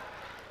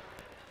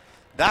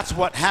 That's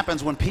what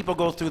happens when people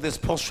go through this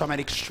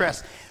post-traumatic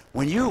stress.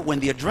 When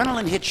the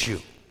adrenaline hits you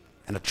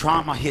and the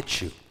trauma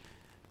hits you,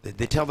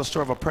 they tell the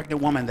story of a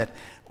pregnant woman that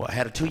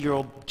had a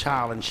 2-year-old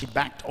child, and she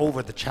backed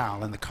over the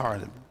child in the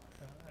car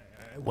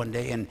one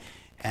day, and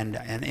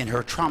in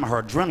her trauma,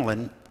 her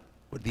adrenaline,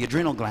 with the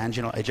adrenal glands,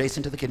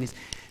 adjacent to the kidneys,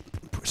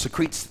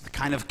 secretes the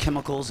kind of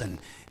chemicals and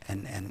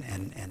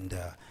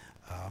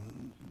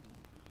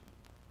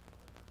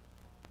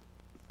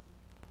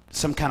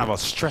some kind of a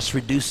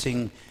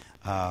stress-reducing,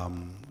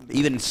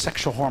 even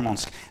sexual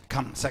hormones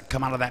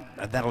come out of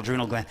that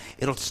adrenal gland.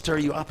 It'll stir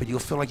you up, and you'll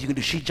feel like you can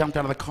do. She jumped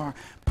out of the car,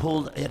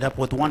 pulled it up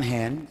with one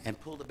hand, and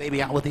pulled the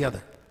baby out with the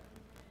other.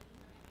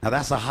 Now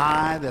that's a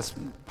high that's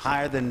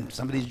higher than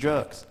some of these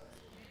drugs.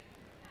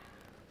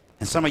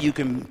 And some of you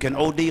can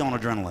OD on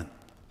adrenaline.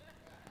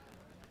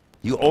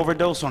 You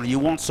overdose on it. You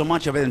want so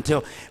much of it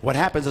until what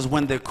happens is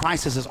when the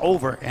crisis is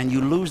over and you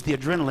lose the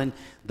adrenaline,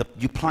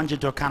 you plunge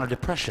into a kind of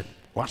depression.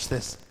 Watch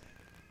this.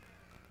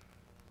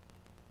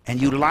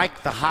 And you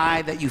like the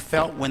high that you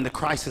felt when the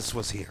crisis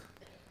was here.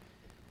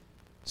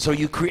 So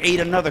you create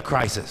another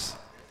crisis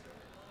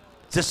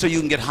just so you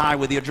can get high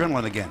with the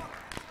adrenaline again.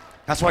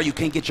 That's why you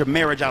can't get your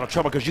marriage out of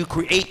trouble, because you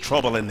create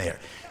trouble in there.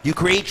 You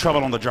create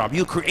trouble on the job.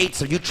 You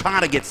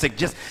try to get sick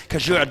just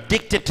because you're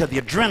addicted to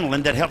the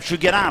adrenaline that helps you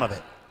get out of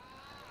it.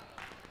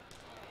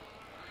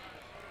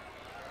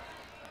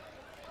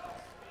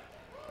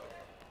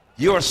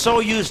 You are so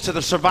used to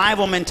the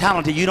survival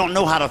mentality, you don't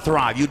know how to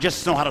thrive. You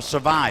just know how to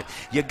survive.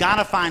 You got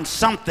to find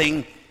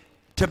something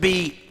to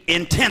be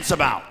intense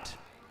about.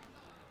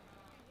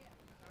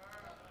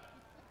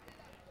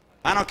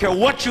 I don't care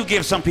what you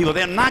give some people,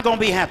 they're not going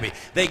to be happy.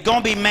 They're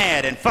going to be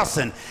mad and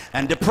fussing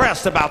and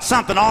depressed about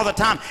something all the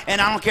time. And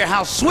I don't care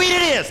how sweet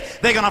it is,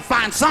 they're going to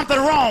find something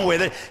wrong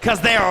with it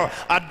because they are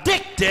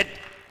addicted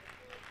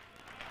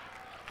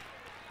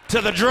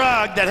to the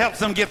drug that helps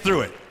them get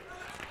through it.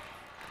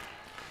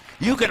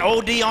 You can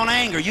OD on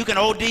anger. You can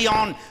OD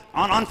on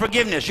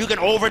unforgiveness. You can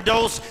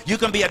overdose. You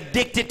can be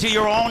addicted to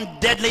your own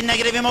deadly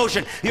negative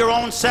emotion, your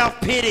own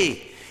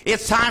self-pity.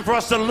 It's time for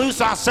us to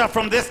loose ourselves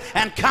from this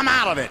and come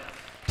out of it.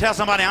 Tell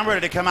somebody, I'm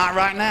ready to come out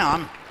right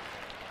now.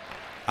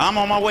 I'm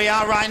on my way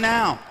out right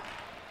now.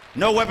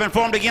 No weapon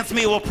formed against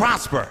me will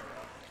prosper.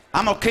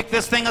 I'm going to kick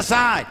this thing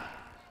aside.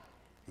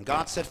 And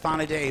God said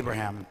finally to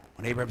Abraham,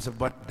 when Abraham said,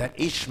 but that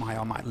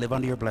Ishmael might live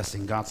under your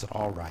blessing, God said,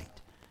 all right,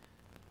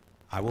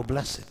 I will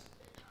bless it.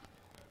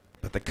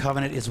 But the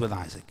covenant is with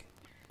Isaac.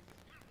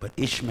 But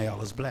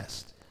Ishmael is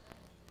blessed.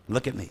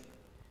 Look at me.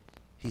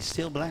 He's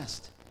still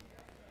blessed.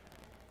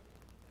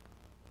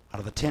 Out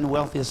of the 10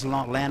 wealthiest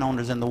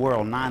landowners in the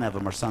world, 9 of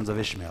them are sons of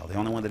Ishmael. The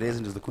only one that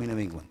isn't is the Queen of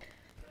England.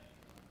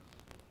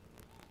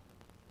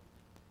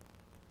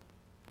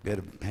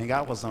 Better hang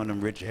out with some of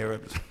them rich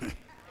Arabs.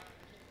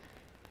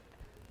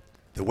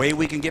 The way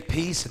we can get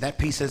peace, that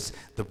peace is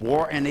the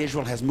war in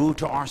Israel has moved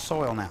to our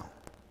soil now.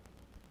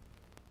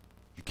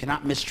 You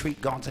cannot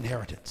mistreat God's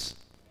inheritance,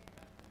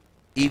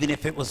 even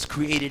if it was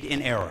created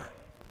in error.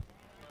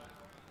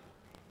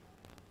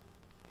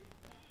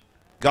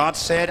 God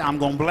said, I'm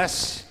going to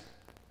bless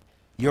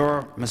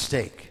your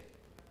mistake,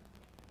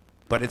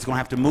 but it's going to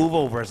have to move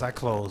over as I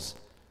close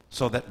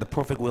so that the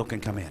perfect will can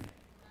come in.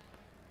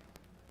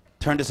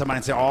 Turn to somebody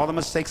and say, all the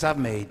mistakes I've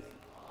made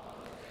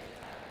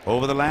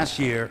over the last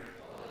year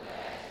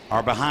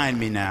are behind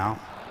me now.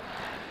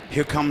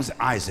 Here comes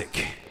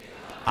Isaac.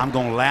 I'm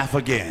going to laugh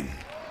again.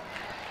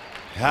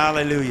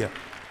 Hallelujah.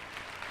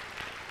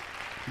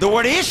 The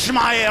word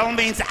Ishmael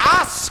means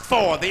asked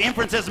for. The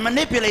inference is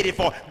manipulated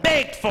for,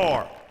 begged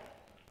for.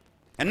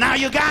 And now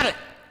you got it.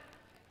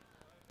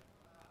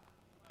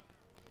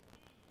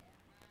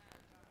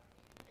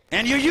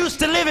 And you're used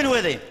to living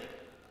with him.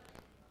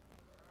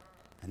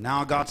 And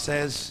now God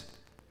says,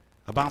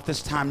 about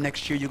this time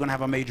next year, you're going to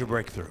have a major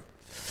breakthrough.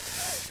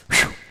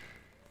 Whew.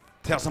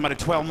 Tell somebody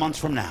 12 months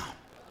from now,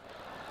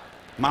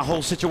 my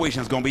whole situation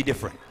is going to be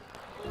different.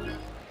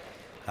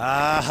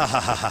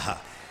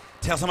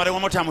 Tell somebody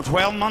one more time,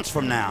 12 months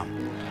from now,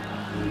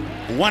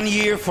 1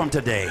 year from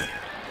today,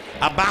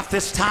 about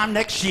this time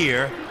next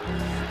year,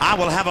 I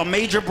will have a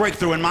major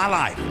breakthrough in my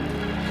life.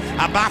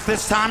 About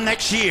this time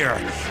next year,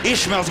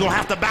 Ishmael's going to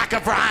have to back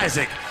up for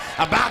Isaac.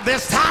 About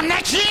this time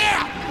next year,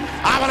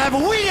 I will have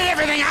weeded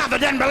everything out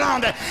that doesn't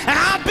belong to, and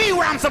I'll be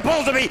where I'm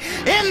supposed to be,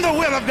 in the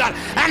will of God.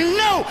 And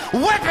no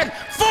weapon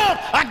formed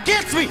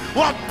against me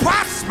will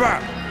prosper.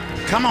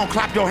 Come on,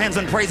 clap your hands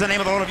and praise the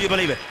name of the Lord if you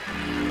believe it.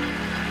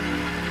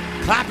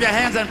 Clap your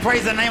hands and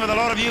praise the name of the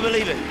Lord if you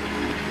believe it.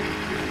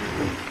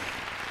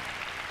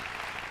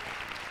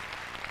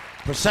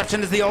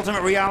 Perception is the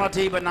ultimate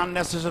reality, but not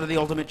necessarily the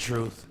ultimate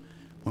truth.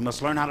 We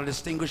must learn how to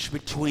distinguish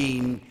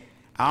between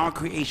our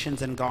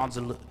creations and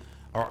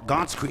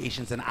God's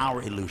creations and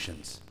our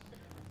illusions.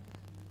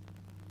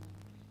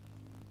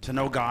 To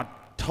know God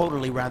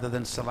totally rather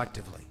than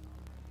selectively.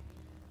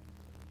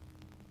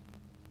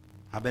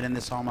 I've been in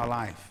this all my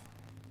life.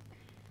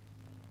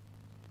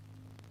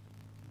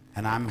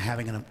 And I'm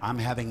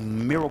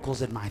having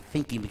miracles in my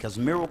thinking, because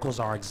miracles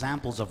are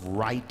examples of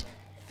right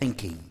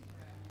thinking.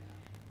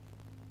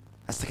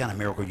 That's the kind of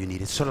miracle you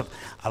need. It sort of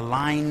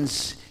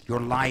aligns your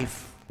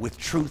life with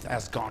truth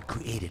as God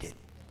created it.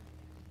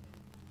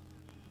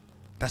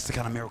 That's the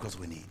kind of miracles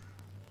we need.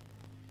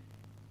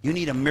 You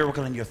need a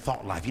miracle in your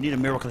thought life. You need a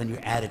miracle in your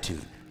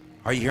attitude.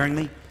 Are you hearing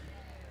me?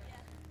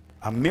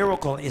 A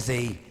miracle is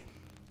a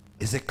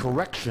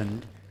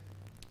correction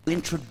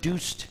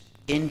introduced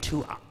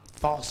into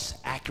false,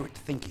 inaccurate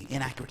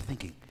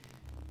thinking.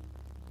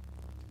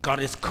 God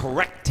is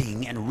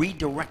correcting and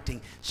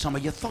redirecting some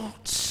of your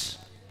thoughts.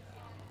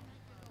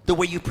 The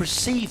way you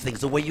perceive things,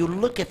 the way you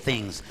look at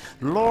things.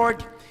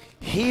 Lord,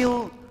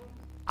 heal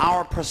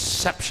our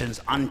perceptions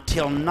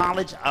until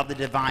knowledge of the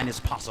divine is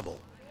possible.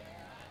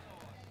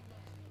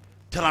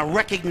 Till I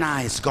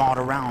recognize God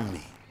around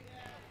me.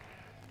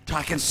 Till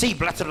I can see,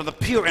 blessed are the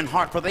pure in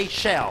heart, for they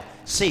shall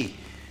see.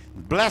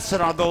 Blessed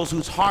are those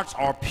whose hearts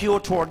are pure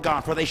toward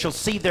God, for they shall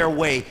see their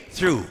way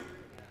through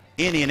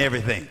any and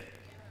everything.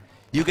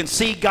 You can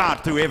see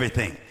God through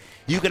everything.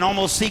 You can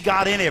almost see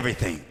God in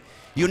everything.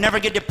 You never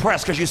get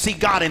depressed because you see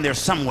God in there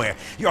somewhere.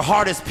 Your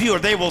heart is pure.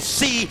 They will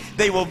see,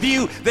 they will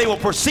view, they will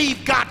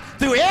perceive God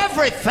through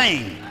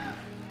everything.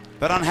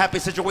 That unhappy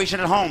situation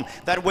at home,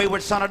 that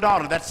wayward son or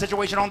daughter, that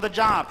situation on the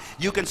job,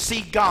 you can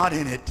see God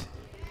in it.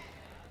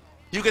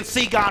 You can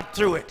see God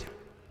through it.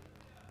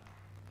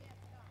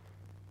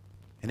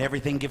 In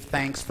everything give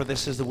thanks, for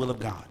this is the will of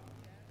God.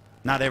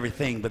 Not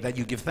everything, but that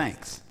you give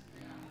thanks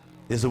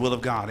is the will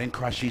of God in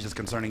Christ Jesus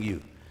concerning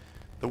you.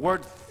 The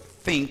word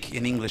think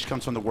in English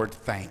comes from the word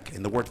thank,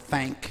 and the word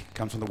thank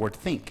comes from the word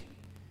think.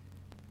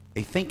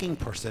 A thinking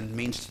person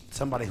means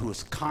somebody who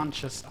is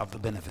conscious of the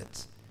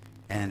benefits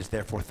and is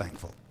therefore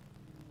thankful.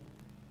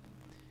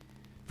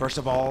 First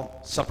of all,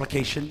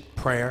 supplication,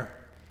 prayer,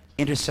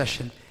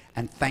 intercession,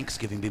 and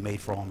thanksgiving be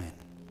made for all men.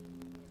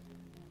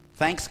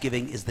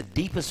 Thanksgiving is the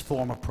deepest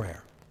form of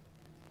prayer.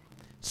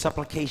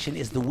 Supplication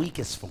is the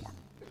weakest form.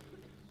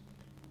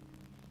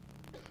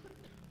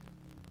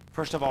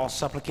 First of all,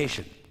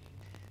 supplication.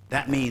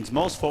 That means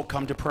most folk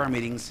come to prayer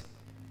meetings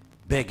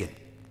begging,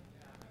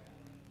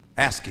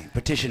 asking,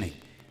 petitioning.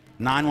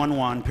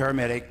 911,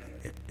 paramedic,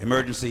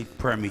 emergency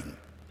prayer meeting.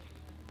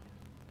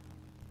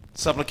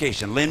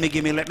 Supplication. Lend me,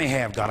 give me, let me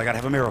have, God. I got to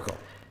have a miracle.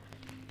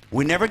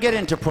 We never get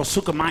into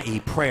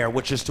prosukamai, prayer,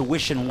 which is to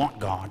wish and want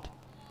God.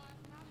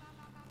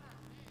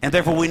 And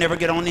therefore we never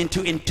get on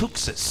into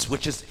intuxis,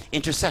 which is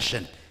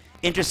intercession.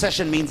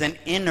 Intercession means an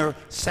inner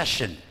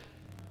session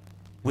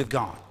with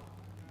God.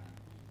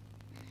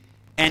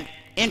 An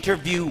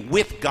interview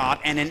with God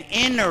and an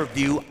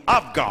interview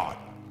of God.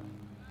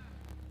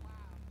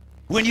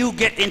 When you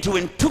get into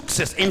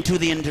intuxis, into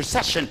the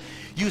intercession,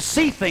 you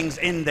see things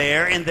in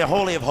there in the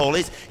Holy of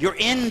Holies. You're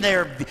in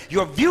there,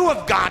 your view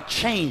of God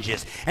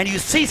changes, and you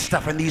see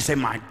stuff and you say,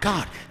 my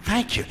God,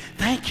 thank you,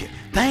 thank you,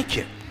 thank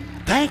you,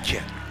 thank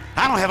you.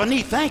 I don't have a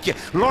need, thank you.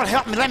 Lord,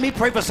 help me, let me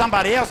pray for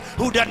somebody else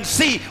who doesn't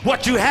see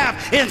what you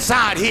have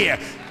inside here.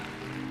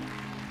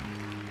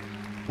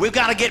 We've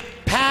got to get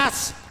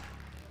past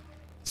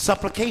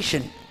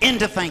supplication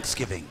into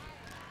thanksgiving.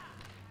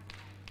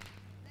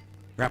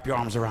 Wrap your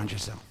arms around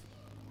yourself.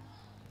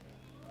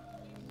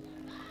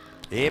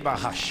 We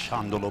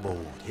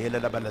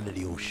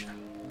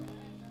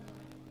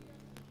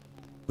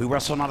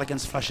wrestle not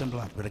against flesh and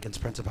blood, but against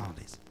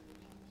principalities,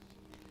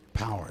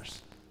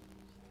 powers,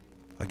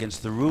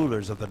 against the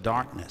rulers of the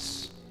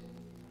darkness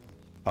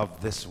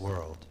of this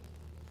world,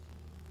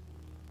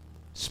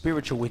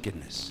 spiritual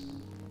wickedness.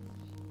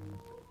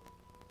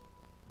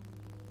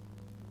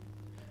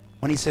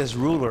 When he says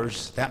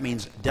rulers, that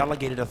means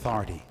delegated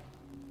authority.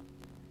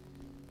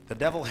 The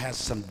devil has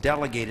some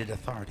delegated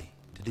authority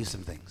to do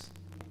some things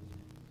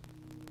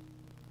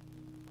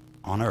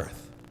on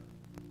earth.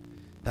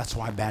 That's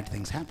why bad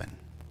things happen.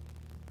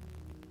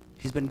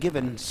 He's been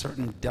given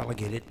certain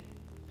delegated.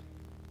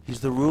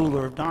 He's the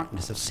ruler of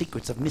darkness, of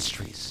secrets, of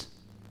mysteries,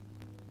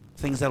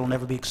 things that will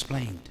never be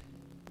explained.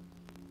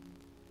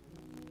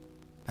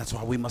 That's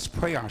why we must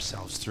pray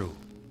ourselves through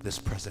this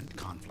present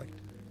conflict.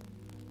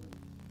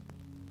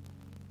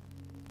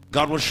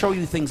 God will show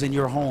you things in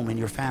your home, in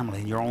your family,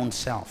 in your own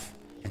self,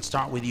 and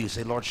start with you.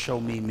 Say, Lord, show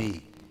me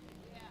me.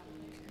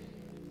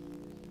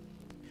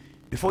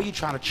 Before you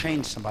try to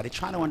change somebody,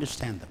 try to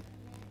understand them.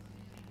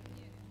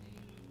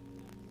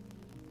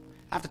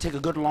 I have to take a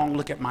good long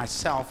look at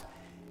myself,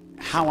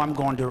 how I'm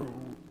going to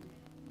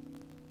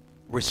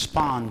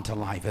respond to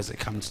life as it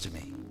comes to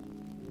me.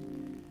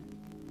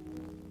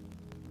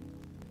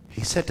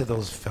 He said to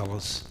those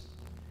fellows,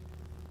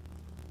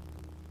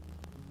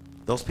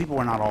 those people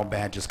were not all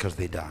bad just because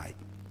they died.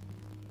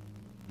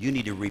 You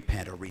need to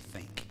repent or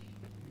rethink.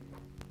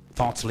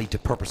 Thoughts lead to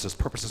purposes.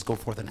 Purposes go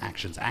forth in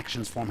actions.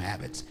 Actions form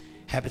habits.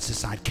 Habits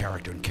decide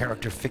character, and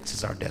character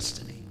fixes our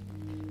destiny.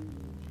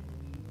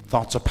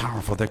 Thoughts are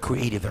powerful. They're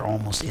creative. They're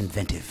almost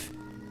inventive.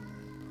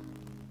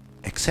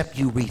 Except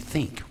you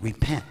rethink,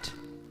 repent.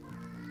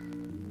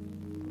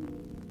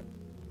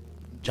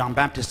 John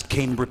Baptist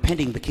came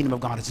repenting. The kingdom of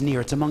God is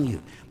near. It's among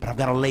you. But I've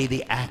got to lay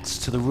the axe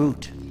to the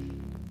root.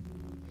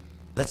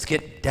 Let's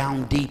get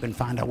down deep and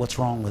find out what's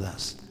wrong with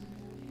us.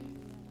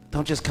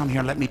 Don't just come here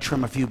and let me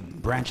trim a few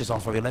branches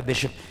off of you. Let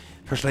Bishop,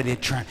 First Lady,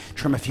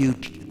 trim a few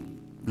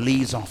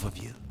leaves off of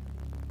you.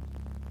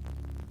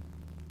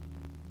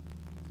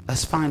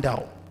 Let's find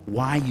out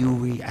why you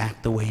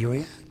react the way you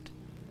react.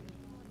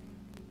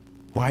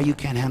 Why you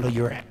can't handle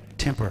your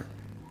temper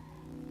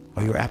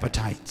or your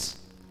appetites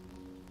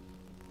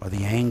or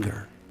the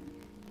anger.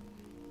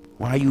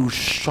 Why you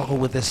struggle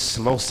with this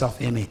low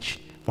self-image.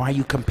 Why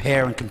you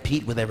compare and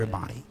compete with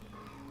everybody.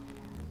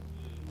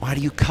 Why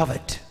do you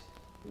covet?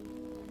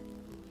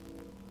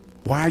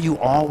 Why are you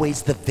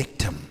always the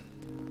victim?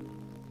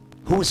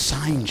 Who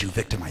assigned you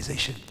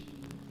victimization?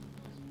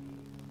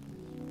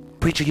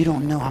 Preacher, you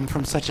don't know, I'm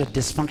from such a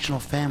dysfunctional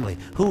family.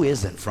 Who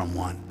isn't from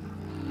one?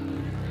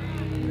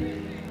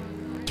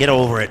 Get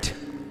over it.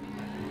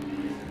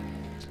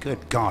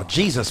 Good God,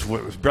 Jesus,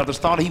 brothers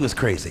thought he was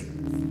crazy.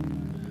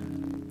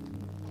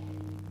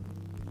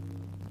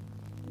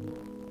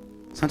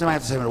 Sometimes I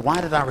have to say,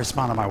 why did I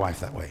respond to my wife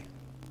that way?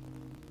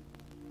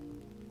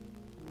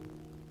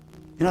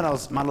 You know, that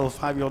was my little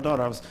 5-year-old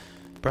daughter. I was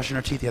brushing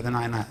her teeth the other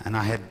night, and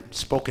I had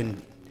spoken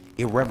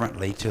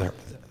irreverently to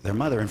their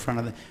mother in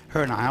front of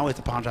her, and I always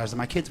apologize to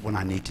my kids when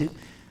I need to.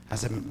 I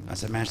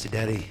said, Majesty,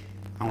 Daddy,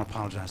 I want to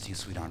apologize to you,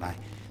 sweetheart.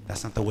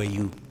 That's not the way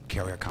you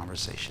carry a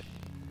conversation.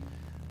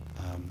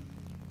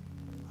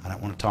 I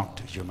don't want to talk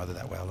to your mother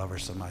that way. I love her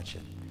so much,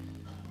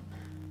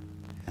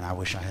 and I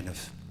wish I hadn't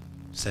have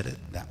said it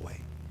that way.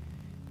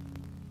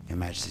 And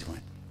Majesty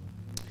went,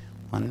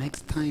 well,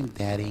 next time,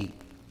 Daddy,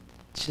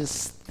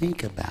 just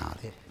think about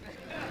it.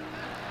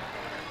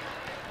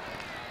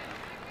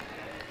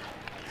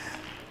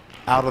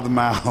 Out of the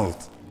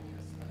mouth.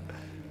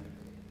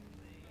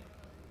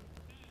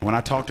 When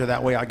I talk to her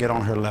that way, I get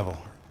on her level,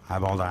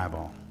 eyeball to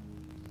eyeball.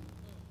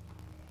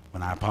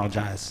 When I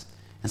apologize,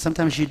 and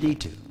sometimes you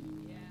need to.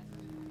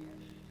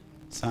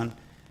 Son,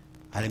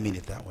 I didn't mean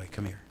it that way.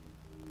 Come here.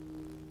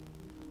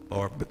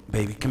 Or,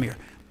 baby, come here.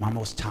 Mama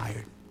was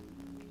tired.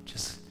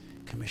 Just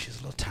come here.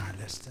 She's a little tired.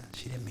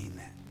 She didn't mean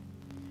that.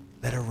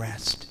 Let her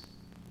rest.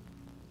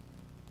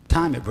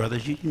 Time it,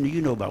 brothers.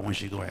 You know about when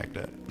she's going to act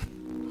up.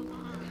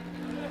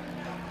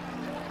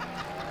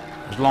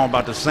 It's long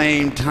about the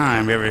same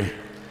time every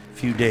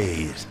few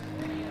days.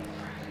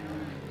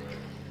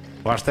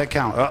 Watch that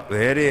count. Oh,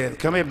 there it is.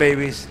 Come here,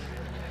 babies.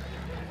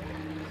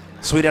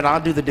 Sweetheart,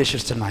 I'll do the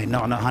dishes tonight. No,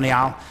 honey,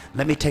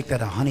 let me take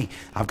that. Honey,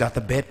 I've got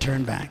the bed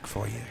turned back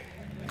for you.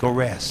 Go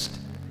rest.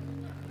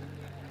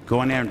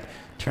 Go in there and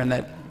turn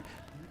that.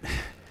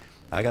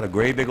 I got a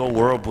great big old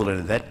whirlpool in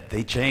it. That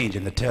they change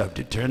in the tub.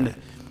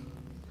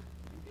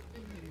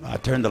 I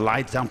turn the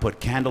lights down, put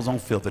candles on,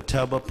 fill the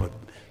tub up, put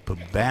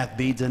bath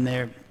beads in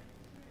there.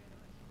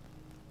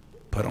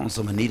 Put on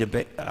some some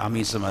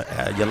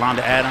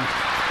Yolanda Adams.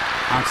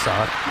 I'm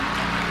sorry.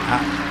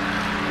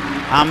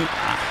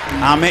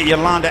 I meant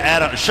Yolanda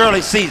Adams,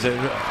 Shirley Caesar.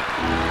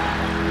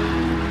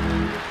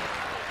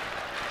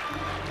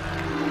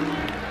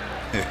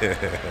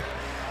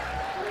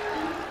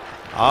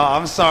 Oh,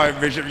 I'm sorry,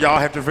 Bishop. Y'all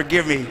have to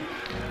forgive me.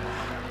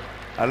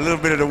 A little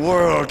bit of the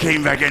world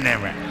came back in there,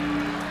 man.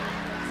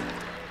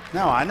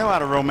 No, I know how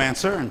to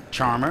romance her and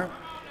charm her.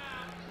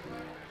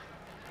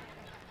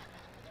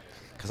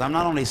 Because I'm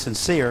not only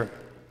sincere,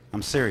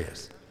 I'm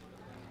serious.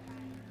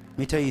 Let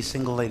me tell you,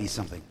 single ladies,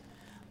 something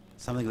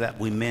that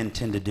we men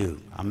tend to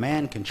do. A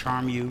man can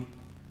charm you,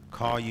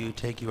 call you,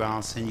 take you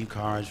out, send you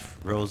cards,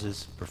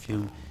 roses,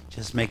 perfume,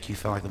 just make you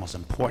feel like the most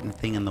important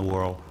thing in the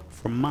world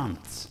for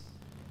months.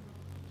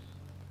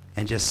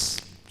 And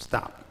just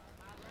stop.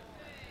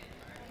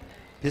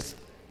 Just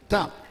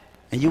stop.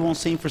 And you won't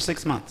see him for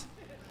 6 months.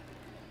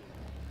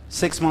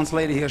 6 months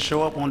later, he'll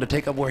show up, wanting to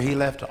take up where he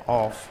left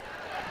off.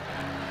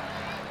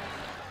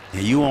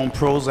 And you on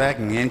Prozac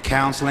and in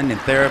counseling and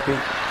therapy.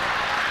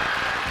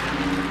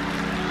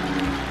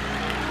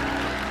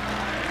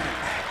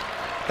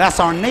 That's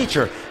our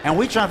nature. And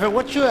we try to figure,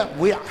 what you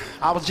have?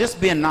 I was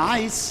just being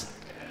nice.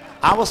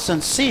 I was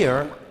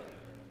sincere,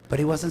 but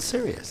he wasn't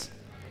serious.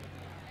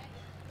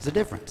 There's a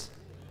difference.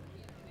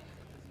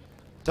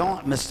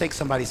 Don't mistake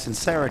somebody's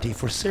sincerity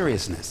for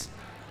seriousness.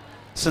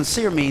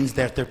 Sincere means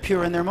that they're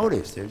pure in their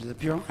motives. They're just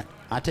pure.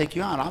 I take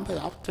you out.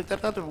 I'll take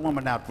that other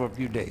woman out for a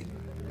few days.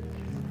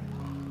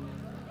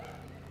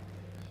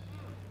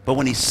 But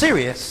when he's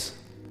serious,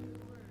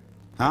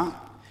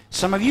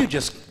 some of you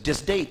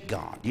just date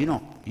God.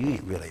 You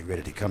ain't really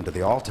ready to come to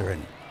the altar,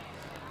 and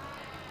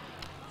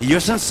you're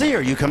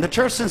sincere. You come to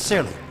church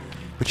sincerely,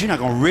 but you're not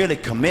going to really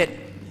commit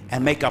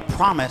and make a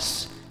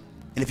promise.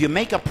 And if you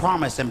make a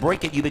promise and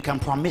break it, you become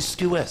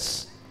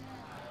promiscuous.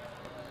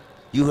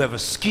 You have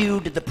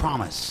skewed the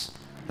promise.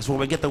 That's where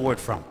we get the word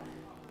from.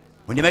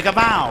 When you make a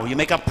vow, you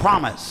make a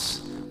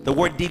promise. The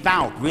word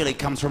devout really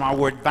comes from our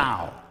word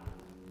vow.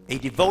 A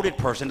devoted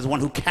person is one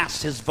who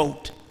casts his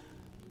vote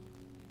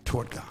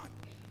toward God.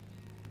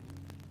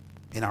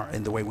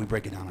 In the way we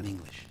break it down in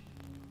English.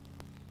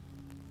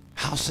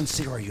 How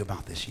sincere are you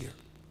about this year?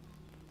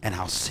 And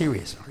how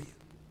serious are you?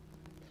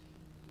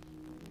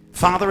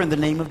 Father, in the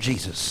name of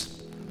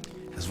Jesus,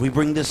 as we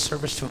bring this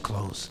service to a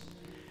close,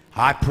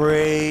 I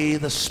pray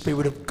the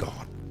Spirit of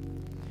God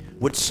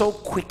would so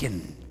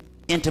quicken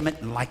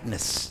intimate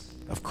likeness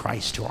of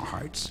Christ to our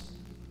hearts.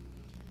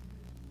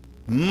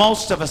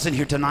 Most of us in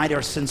here tonight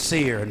are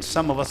sincere, and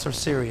some of us are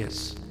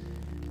serious.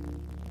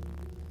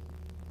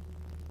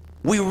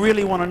 We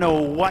really want to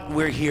know what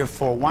we're here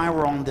for, why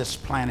we're on this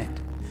planet,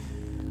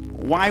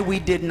 why we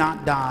did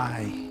not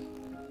die.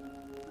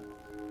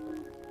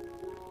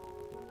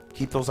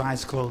 Keep those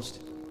eyes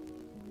closed.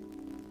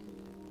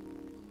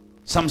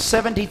 Some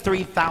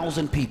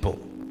 73,000 people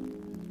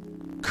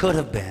could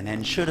have been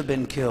and should have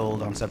been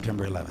killed on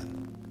September 11th.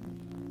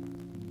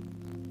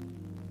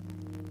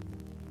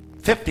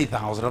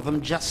 50,000 of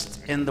them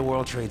just in the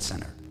World Trade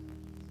Center.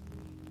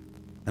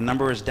 The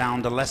number is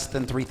down to less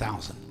than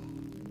 3,000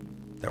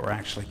 that were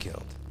actually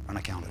killed,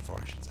 unaccounted for,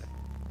 I should say.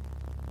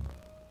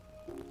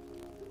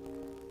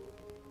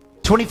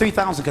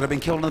 23,000 could have been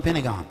killed in the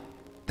Pentagon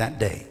that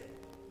day.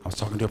 I was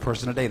talking to a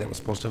person today that was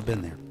supposed to have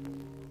been there.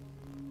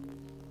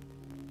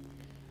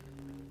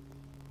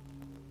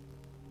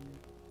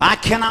 I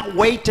cannot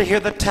wait to hear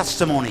the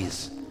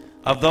testimonies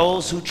of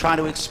those who try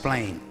to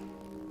explain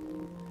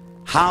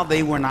how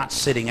they were not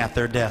sitting at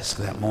their desk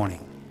that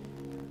morning.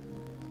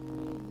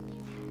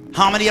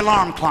 How many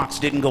alarm clocks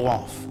didn't go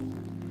off?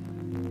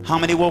 How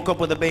many woke up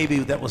with a baby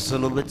that was a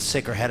little bit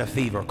sick or had a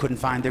fever, or couldn't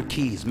find their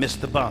keys, missed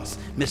the bus,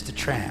 missed the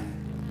tram?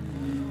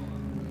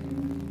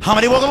 How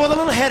many woke up with a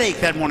little headache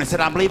that morning and said,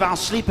 I believe I'll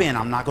sleep in,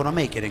 I'm not going to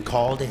make it, and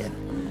called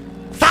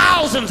in?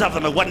 Thousands of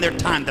them, it wasn't their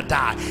time to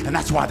die, and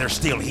that's why they're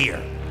still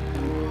here.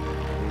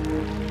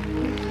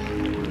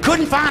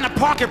 Couldn't find a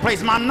parking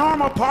place, my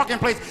normal parking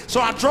place,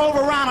 so I drove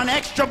around an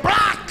extra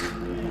block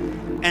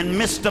and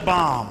missed a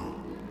bomb.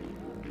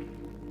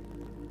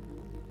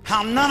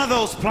 How none of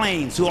those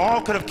planes, who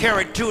all could have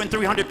carried 200 and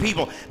 300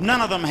 people,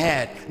 none of them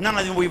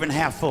were even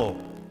half full.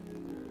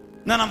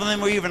 None of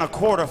them were even a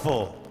quarter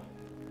full.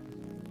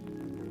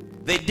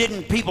 They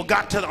didn't, people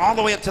got to all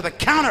the way up to the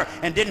counter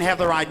and didn't have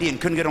their ID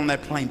and couldn't get on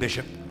that plane,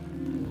 Bishop.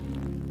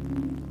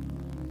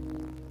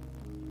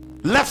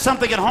 Left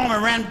something at home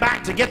and ran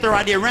back to get their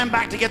ID, ran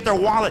back to get their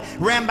wallet,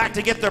 ran back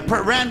to get their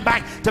purse, ran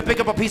back to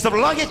pick up a piece of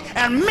luggage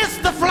and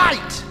missed the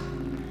flight.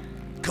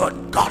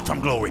 Good God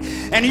from glory.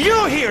 And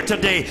you're here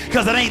today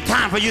because it ain't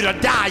time for you to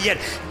die yet.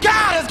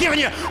 God has given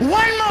you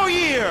one more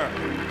year.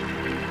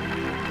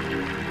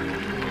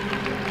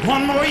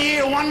 One more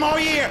year, one more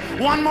year,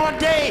 one more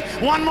day,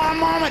 one more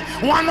moment,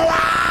 one more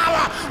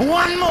hour,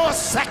 one more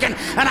second,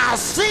 and I'll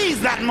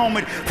seize that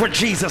moment for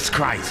Jesus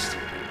Christ.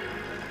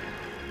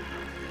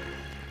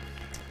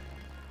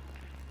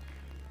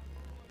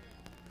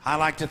 I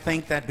like to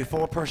think that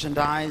before a person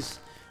dies,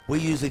 we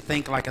usually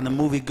think like in the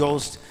movie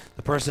Ghost,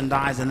 the person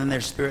dies and then their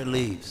spirit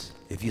leaves,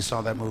 if you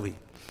saw that movie.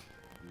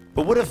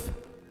 But what if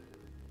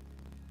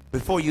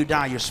before you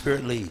die your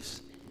spirit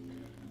leaves?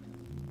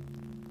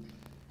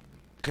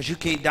 Because you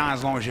can't die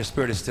as long as your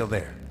spirit is still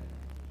there.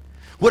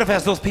 What if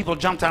as those people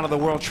jumped out of the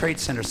World Trade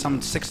Center,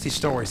 some 60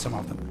 stories, some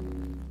of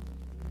them,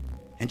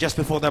 and just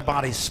before their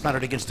bodies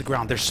splattered against the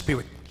ground, their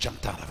spirit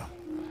jumped out of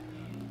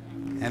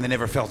them and they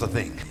never felt a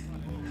thing?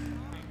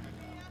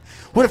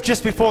 What if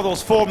just before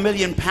those 4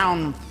 million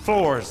pound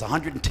floors,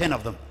 110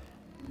 of them,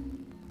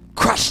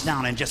 crushed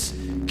down and just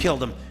killed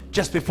them,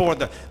 just before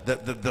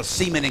the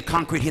cement and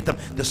concrete hit them,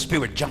 the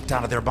spirit jumped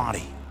out of their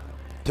body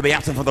to be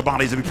absent from the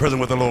bodies to be present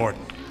with the Lord?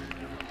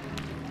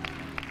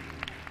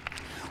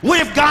 What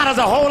if God is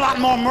a whole lot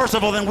more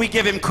merciful than we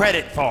give him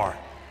credit for?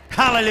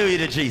 Hallelujah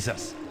to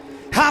Jesus.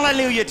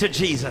 Hallelujah to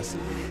Jesus.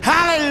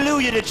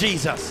 Hallelujah to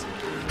Jesus.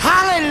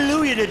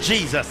 Hallelujah to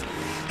Jesus.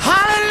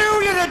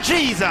 Hallelujah to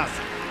Jesus.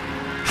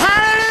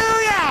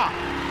 Hallelujah.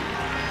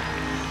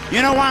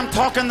 You know why I'm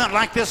talking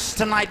like this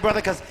tonight,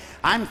 brother? Because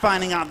I'm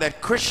finding out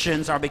that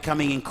Christians are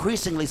becoming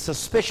increasingly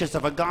suspicious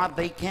of a God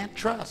they can't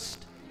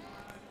trust.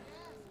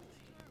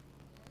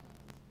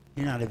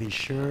 You're not even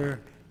sure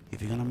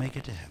if you're going to make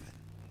it to heaven.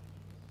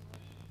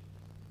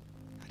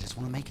 I just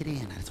want to make it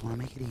in. I just want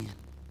to make it in.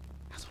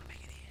 I just want to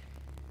make it in.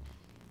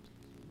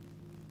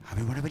 I've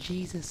been running with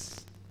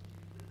Jesus.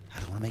 I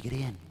just want to make it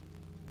in.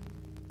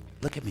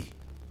 Look at me.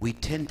 We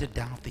tend to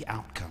doubt the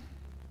outcome.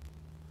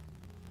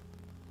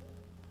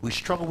 We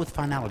struggle with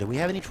finality. We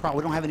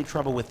don't have any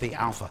trouble with the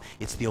alpha.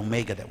 It's the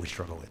omega that we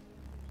struggle with.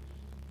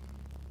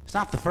 It's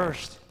not the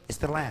first. It's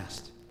the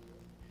last.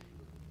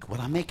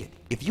 Will I make it?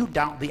 If you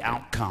doubt the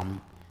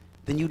outcome,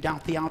 then you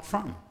doubt the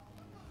outfront.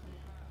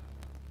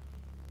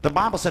 The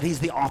Bible said he's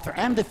the author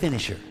and the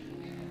finisher.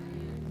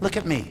 Look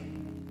at me.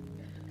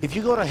 If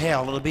you go to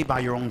hell, it'll be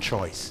by your own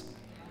choice.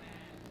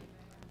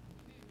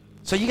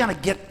 So you got to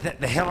get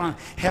the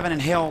heaven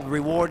and hell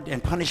reward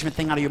and punishment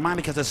thing out of your mind,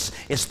 because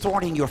it's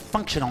thwarting your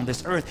function on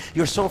this earth.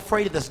 You're so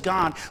afraid of this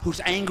God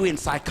who's angry and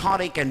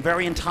psychotic and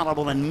very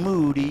intolerable and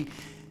moody.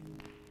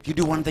 If you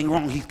do one thing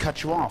wrong, he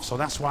cuts you off. So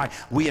that's why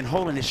we in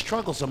holiness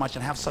struggle so much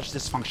and have such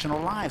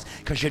dysfunctional lives,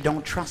 because you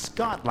don't trust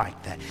God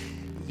like that.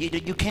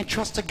 You can't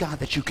trust a God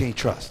that you can't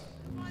trust.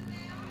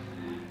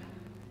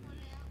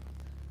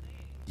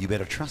 You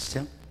better trust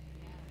him.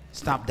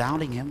 Stop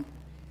doubting him.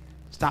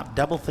 Stop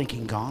double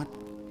thinking God.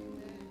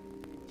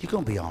 You're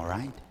going to be all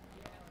right.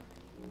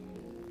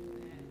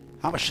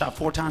 I was shot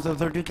 4 times with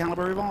a .32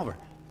 caliber revolver.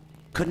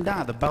 Couldn't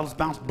die. The bullets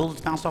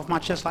bounced off my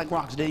chest like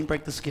rocks. Didn't even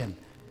break the skin.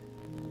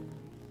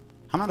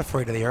 I'm not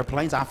afraid of the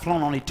airplanes. I've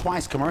flown only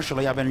twice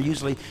commercially. I've been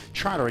usually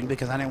chartering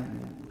because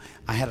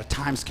I had a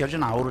time schedule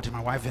and I owed it to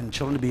my wife and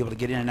children to be able to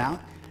get in and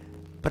out.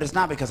 But it's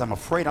not because I'm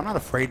afraid. I'm not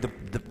afraid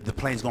the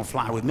plane's going to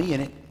fly with me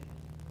in it.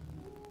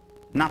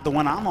 Not the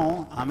one I'm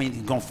on. I mean,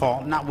 it's going to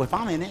fall. Not if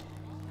I'm in it.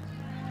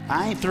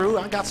 I ain't through.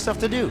 I got stuff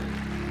to do.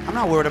 I'm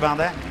not worried about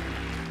that.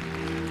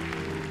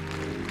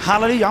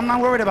 Hallelujah. I'm not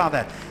worried about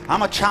that.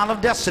 I'm a child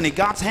of destiny.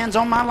 God's hands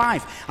on my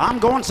life. I'm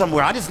going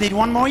somewhere. I just need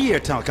one more year.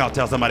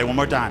 Tell somebody one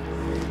more time.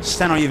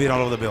 Stand on your feet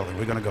all over the building.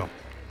 We're going to go.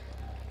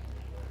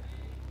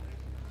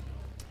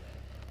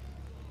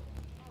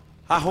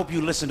 I hope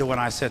you listened to what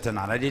I said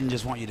tonight. I didn't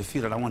just want you to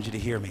feel it. I want you to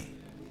hear me.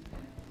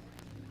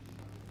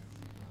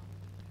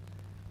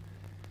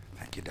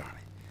 Thank you, darling.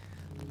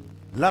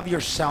 Love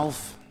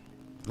yourself.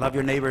 Love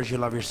your neighbor as you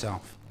love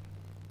yourself.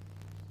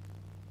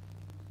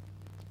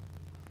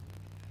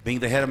 Being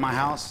the head of my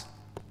house,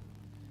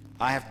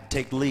 I have to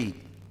take lead,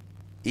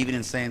 even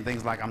in saying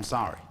things like, I'm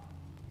sorry.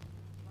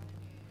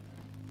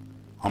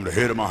 I'm the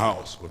head of my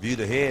house. Well, if you're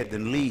the head,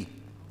 then lead.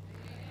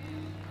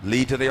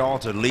 Lead to the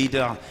altar. Lead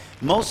to...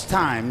 Most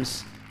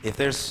times, if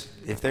there's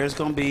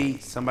going to be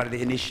somebody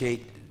to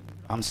initiate,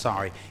 I'm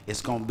sorry,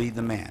 it's going to be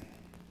the man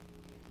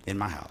in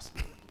my house.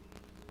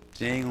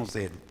 She ain't going to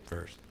say it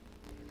first.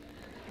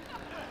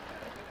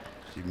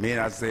 She may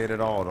not say it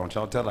at all. Don't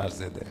y'all tell her I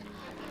said that.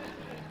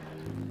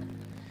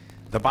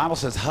 The Bible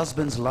says,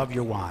 husbands, love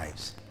your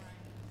wives.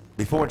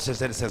 Before it says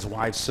that, it says,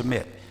 wives,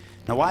 submit.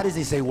 Now, why does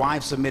he say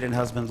wives submit and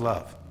husbands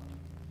love?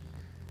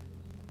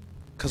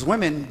 Because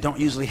women don't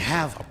usually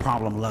have a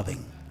problem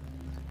loving.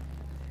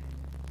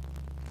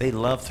 They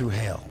love through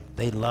hell.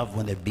 They love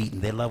when they're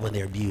beaten. They love when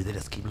they're abused. They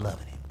just keep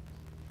loving him.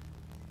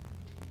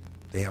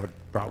 They have a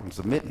problem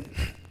submitting.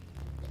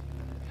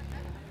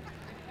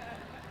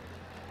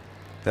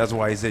 That's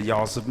why he said,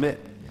 y'all submit.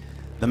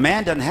 The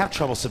man doesn't have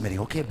trouble submitting.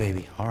 Okay,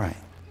 baby, all right.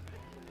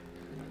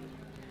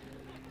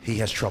 He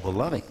has trouble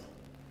loving.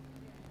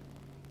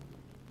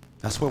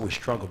 That's where we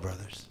struggle,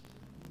 brothers.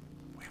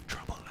 We have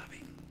trouble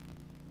loving.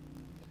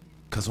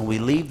 Because when we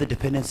leave the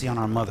dependency on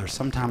our mother,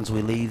 sometimes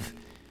we leave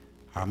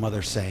our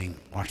mother saying,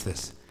 watch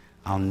this,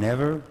 I'll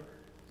never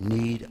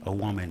need a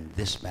woman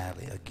this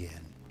badly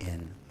again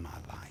in my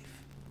life.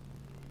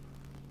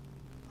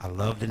 I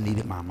loved and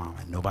needed my mom,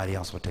 and nobody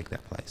else will take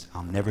that place.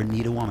 I'll never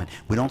need a woman.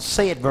 We don't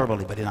say it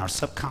verbally, but in our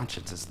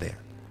subconscious it's there.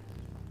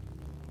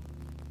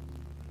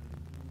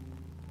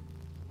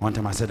 One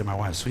time I said to my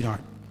wife,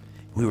 sweetheart,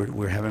 we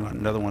were having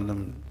another one of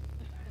them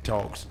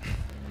talks.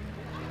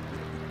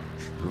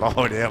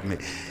 Lord help me.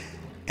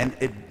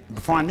 And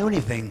before I knew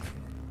anything,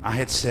 I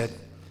had said,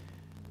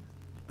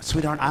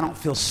 sweetheart, I don't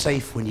feel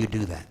safe when you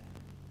do that.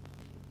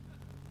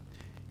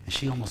 And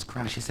she almost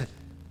cried. She said,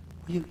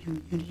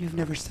 you've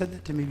never said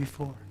that to me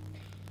before.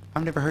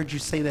 I've never heard you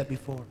say that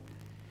before.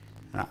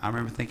 And I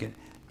remember thinking,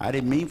 I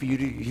didn't mean for you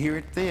to hear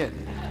it then.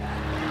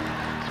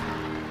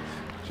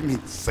 What do you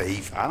mean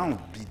safe? I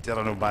don't be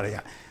telling nobody.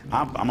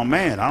 I'm a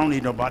man. I don't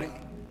need nobody.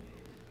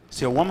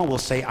 See, a woman will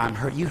say, I'm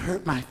hurt. You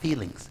hurt my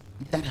feelings.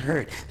 That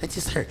hurt. That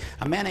just hurt.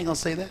 A man ain't going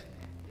to say that.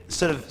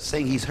 Instead of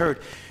saying he's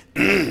hurt,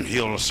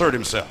 he'll assert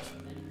himself.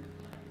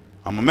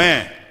 I'm a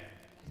man.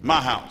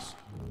 My house.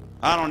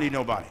 I don't need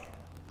nobody.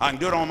 I can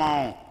do it on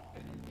my own.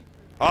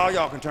 All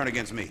y'all can turn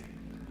against me.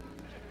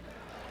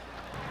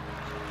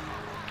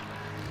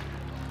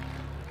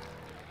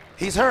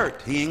 He's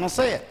hurt. He ain't gonna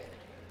say it.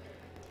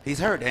 He's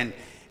hurt. And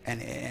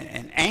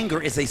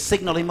anger is a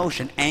signal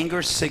emotion.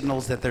 Anger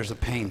signals that there's a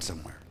pain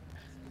somewhere.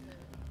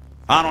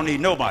 I don't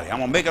need nobody. I'm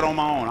gonna make it on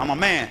my own. I'm a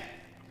man.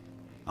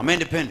 I'm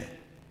independent.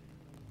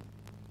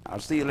 I'll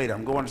see you later.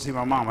 I'm going to see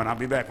my mom, and I'll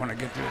be back when I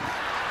get to it.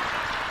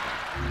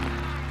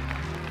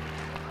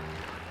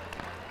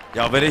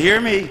 Y'all better hear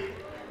me.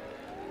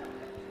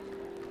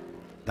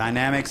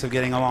 Dynamics of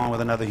getting along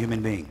with another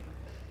human being.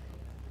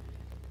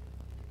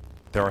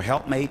 There are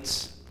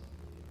helpmates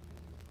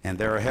and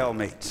there are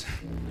hellmates.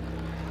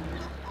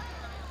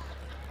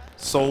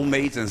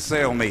 Soulmates and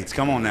cellmates.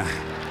 Come on now.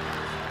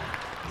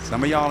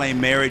 Some of y'all ain't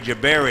married, you're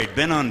buried,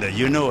 been under,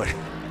 you know it.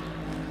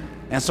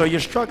 And so you're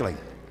struggling.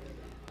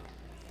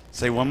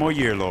 Say one more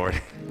year,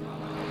 Lord.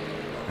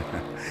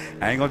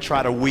 I ain't gonna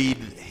try to weed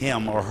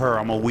him or her.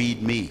 I'm gonna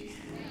weed me.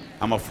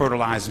 I'm gonna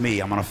fertilize me.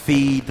 I'm gonna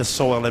feed the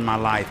soil in my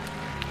life.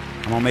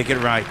 I'm gonna make it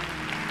right.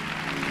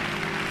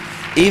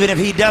 Even if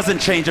he doesn't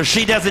change or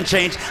she doesn't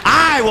change,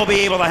 I will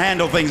be able to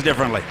handle things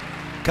differently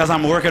because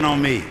I'm working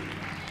on me.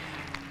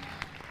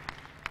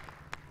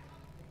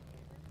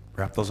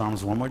 Wrap those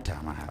arms one more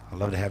time. I'd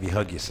love to have you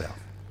hug yourself.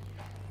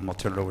 I'm gonna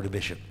turn it over to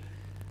Bishop.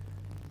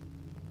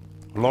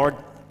 Lord,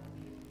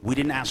 we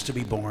didn't ask to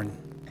be born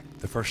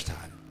the first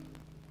time.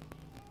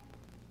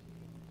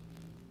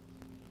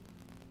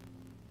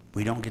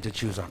 We don't get to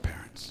choose our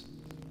parents.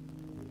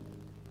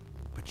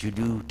 But you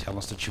do tell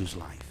us to choose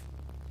life.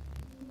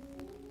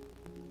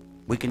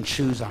 We can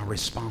choose our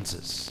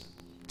responses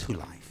to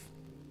life.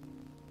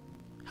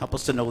 Help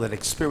us to know that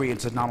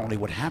experience is not only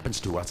what happens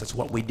to us, it's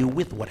what we do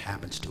with what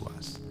happens to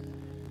us.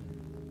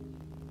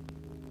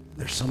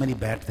 There's so many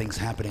bad things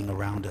happening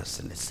around us,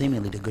 and it's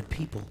seemingly to good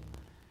people.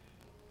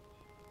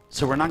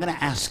 So we're not going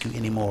to ask you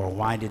anymore,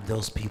 why did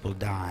those people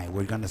die?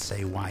 We're going to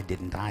say, why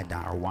didn't I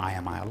die, or why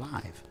am I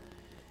alive?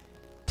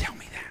 Tell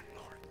me that,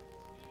 Lord.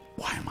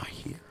 Why am I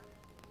here?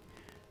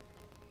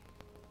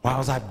 Why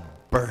was I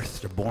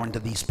birthed or born to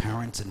these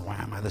parents, and why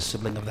am I the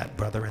sibling of that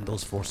brother and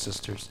those 4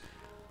 sisters?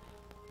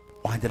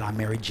 Why did I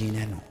marry Gina,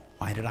 and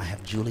why did I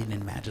have Julian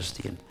and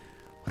Majesty, and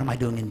what am I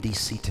doing in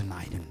D.C.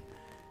 tonight, and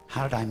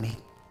how did I meet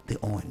the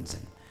Owens,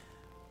 and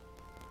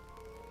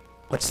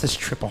what's this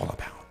trip all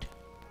about?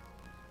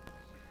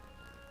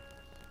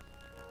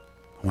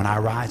 When I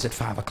rise at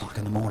 5 o'clock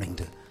in the morning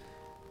to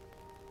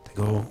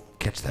go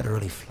catch that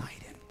early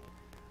flight, and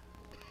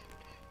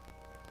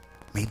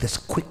made this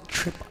quick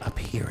trip up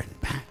here and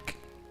back,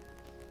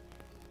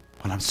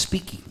 when I'm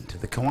speaking to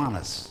the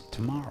Kiwanis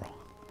tomorrow,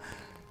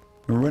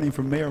 we're running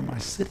for mayor of my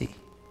city.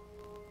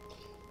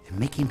 and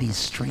making these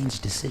strange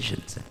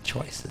decisions and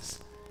choices.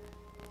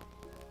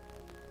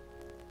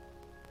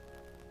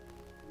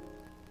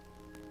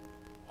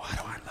 Why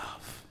do I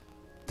love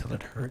till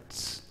it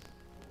hurts?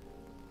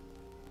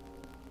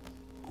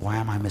 Why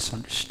am I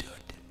misunderstood?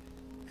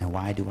 And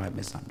why do I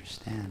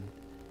misunderstand?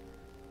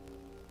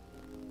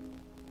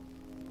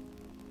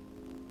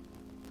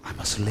 I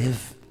must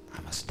live,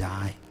 I must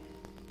die,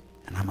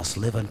 and I must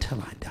live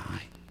until I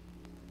die.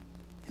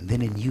 And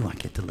then in you I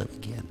get to live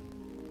again.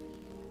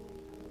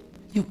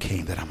 You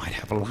came that I might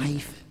have a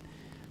life,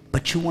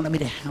 but you wanted me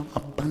to have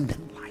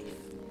abundant life.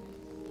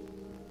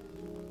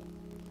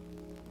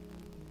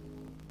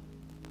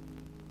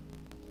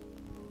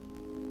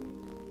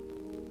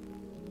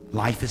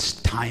 Life is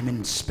time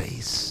and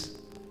space.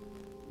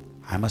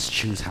 I must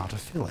choose how to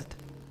fill it.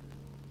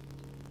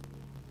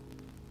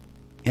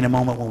 In a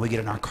moment when we get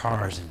in our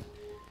cars and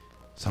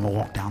some will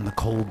walk down the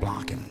cold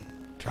block and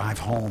drive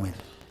home and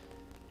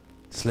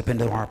slip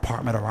into our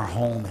apartment or our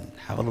home and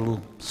have a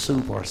little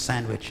soup or a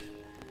sandwich,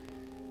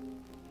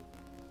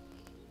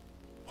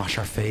 wash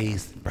our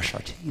face, brush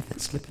our teeth,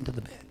 and slip into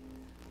the bed.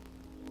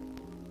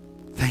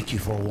 Thank you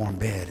for a warm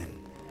bed, and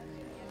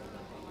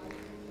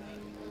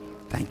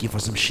thank you for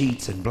some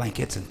sheets and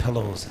blankets and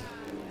pillows. And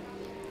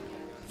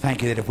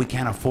thank you that if we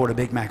can't afford a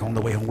Big Mac on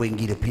the way home, we can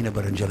eat a peanut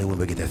butter and jelly when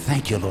we get there.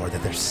 Thank you, Lord,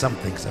 that there's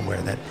something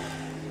somewhere that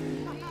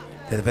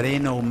if it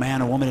ain't no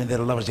man or woman in there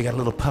that loves you, got a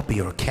little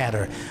puppy or a cat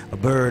or a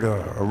bird or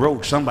a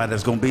roach, somebody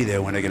that's going to be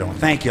there when they get home.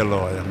 Thank you,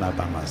 Lord, I'm not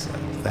by myself.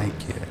 Thank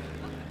you.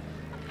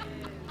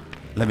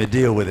 Let me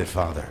deal with it,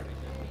 Father.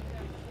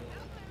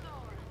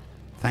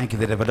 Thank you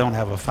that if I don't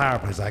have a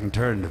fireplace, I can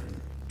turn the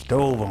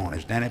stove on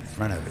and stand in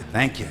front of it.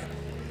 Thank you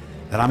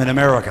that I'm in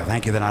America.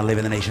 Thank you that I live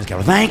in the nation's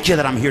capital. Thank you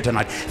that I'm here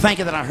tonight. Thank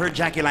you that I heard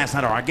Jackie last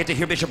night, or I get to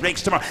hear Bishop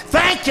Jakes tomorrow.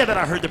 Thank you that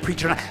I heard the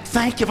preacher tonight.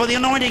 Thank you for the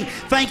anointing.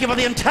 Thank you for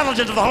the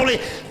intelligence of the Holy.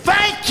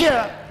 Thank you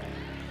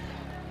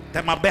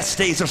that my best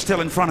days are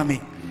still in front of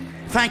me.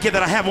 Thank you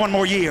that I have one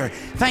more year.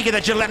 Thank you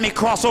that you let me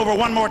cross over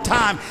one more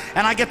time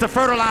and I get to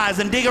fertilize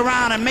and dig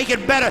around and make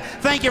it better.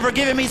 Thank you for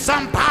giving me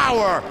some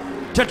power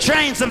to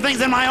change some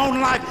things in my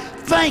own life.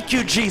 Thank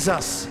you,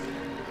 Jesus.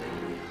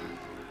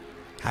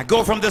 I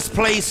go from this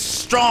place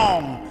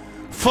strong,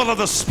 full of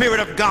the Spirit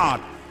of God.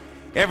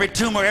 Every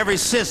tumor, every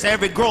cyst,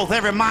 every growth,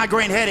 every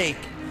migraine headache,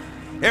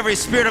 every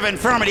spirit of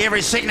infirmity,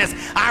 every sickness,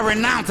 I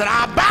renounce it.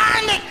 I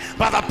bind it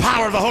by the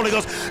power of the Holy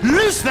Ghost.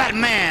 Loose that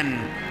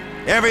man.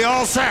 Every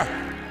ulcer,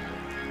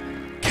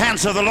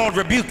 cancer, the Lord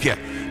rebuke you.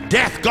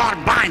 Death,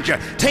 God bind you.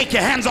 Take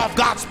your hands off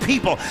God's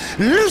people.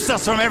 Loose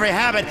us from every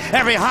habit,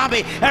 every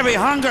hobby, every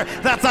hunger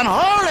that's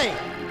unholy.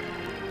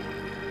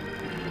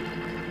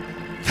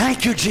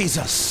 Thank you,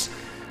 Jesus,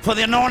 for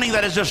the anointing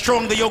that is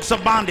destroying the yokes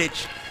of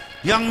bondage.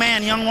 Young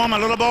man, young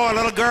woman, little boy,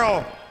 little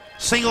girl,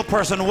 single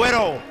person,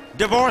 widow,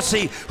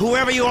 divorcee,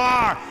 whoever you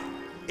are,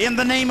 in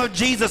the name of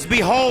Jesus, be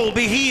whole,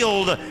 be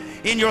healed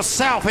in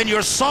yourself, in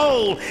your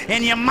soul,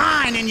 in your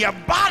mind, in your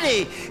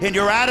body, in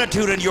your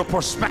attitude, in your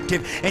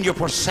perspective, in your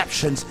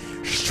perceptions.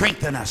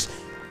 Strengthen us.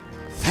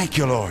 Thank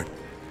you, Lord.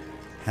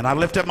 And I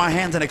lift up my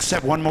hands and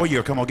accept one more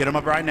year. Come on, get them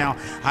up right now.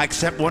 I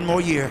accept one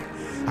more year.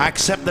 I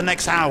accept the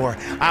next hour.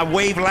 I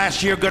wave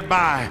last year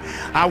goodbye.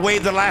 I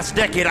wave the last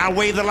decade. I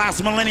wave the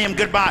last millennium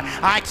goodbye.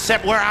 I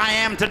accept where I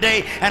am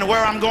today and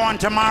where I'm going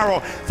tomorrow.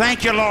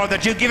 Thank you, Lord,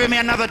 that you've given me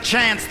another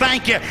chance.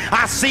 Thank you.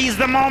 I seize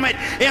the moment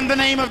in the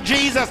name of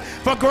Jesus.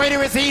 For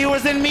greater is he who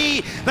is in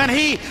me than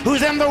he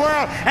who's in the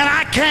world. And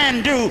I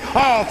can do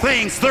all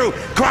things through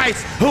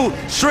Christ who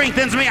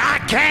strengthens me. I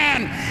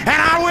can and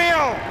I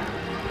will.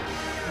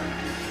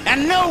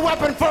 And no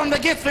weapon formed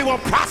against me will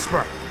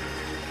prosper.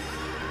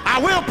 I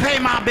will pay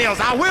my bills.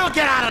 I will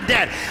get out of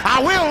debt.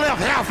 I will live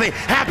healthy,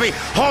 happy,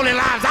 holy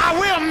lives. I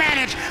will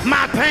manage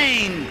my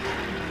pain,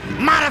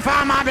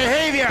 modify my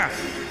behavior,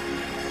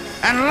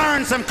 and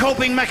learn some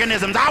coping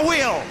mechanisms. I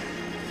will.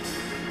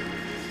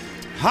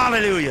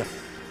 Hallelujah.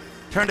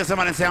 Turn to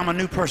somebody and say, I'm a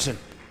new person.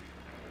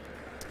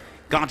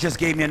 God just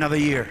gave me another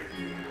year.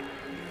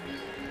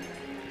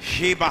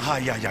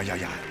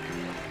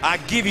 I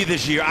give you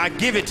this year. I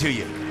give it to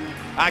you.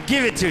 I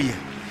give it to you.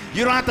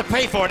 You don't have to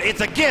pay for it.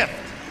 It's a gift.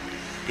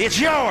 It's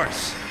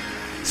yours.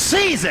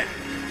 Seize it.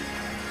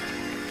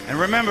 And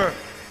remember,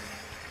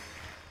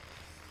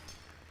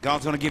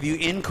 God's going to give you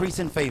increase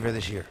in favor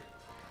this year.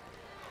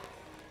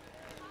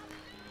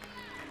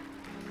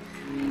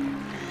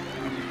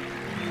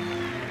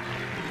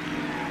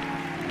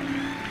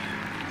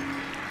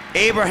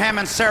 Abraham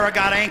and Sarah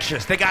got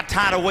anxious. They got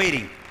tired of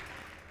waiting.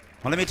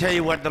 Well, let me tell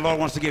you what the Lord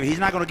wants to give you. He's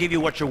not going to give you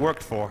what you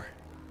worked for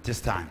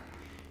this time.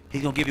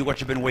 He's going to give you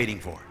what you've been waiting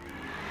for.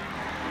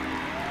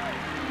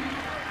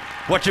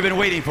 What you've been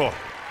waiting for.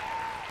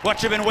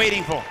 What you've been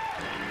waiting for.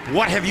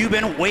 What have you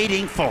been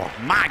waiting for?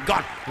 My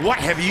God, what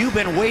have you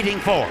been waiting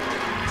for?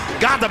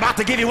 God's about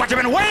to give you what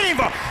you've been waiting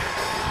for.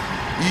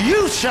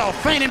 You shall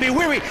faint and be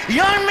weary.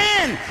 Young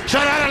men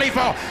shall utterly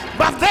fall.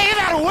 But they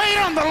that wait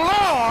on the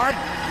Lord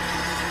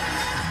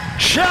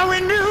shall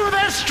renew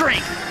their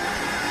strength.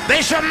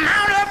 They shall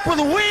mount up with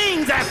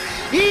wings as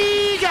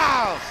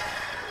eagles.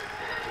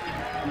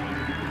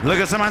 Look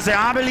at somebody and say,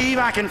 I believe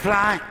I can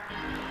fly.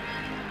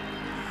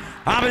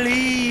 I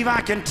believe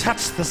I can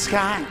touch the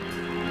sky.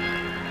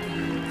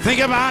 Think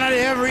about it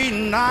every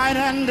night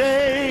and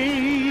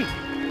day.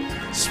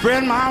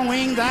 Spread my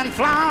wings and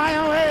fly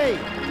away.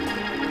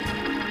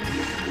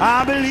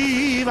 I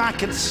believe I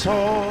can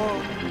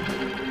soar.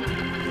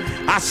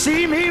 I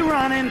see me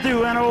running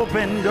through an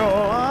open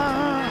door.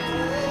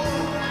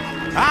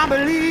 I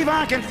believe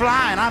I can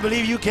fly, and I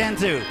believe you can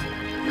too.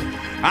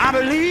 I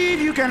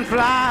believe you can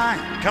fly.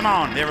 Come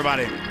on,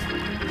 everybody.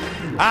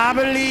 I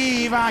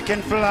believe I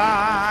can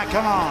fly.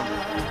 Come on.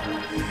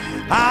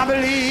 I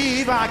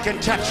believe I can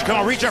touch. Come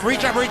on, reach up,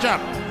 reach up, reach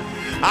up.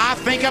 I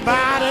think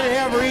about it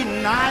every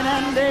night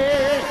and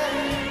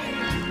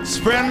day.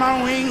 Spread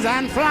my wings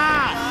and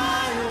fly.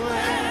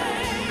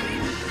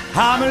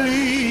 I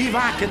believe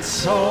I can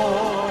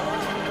soar.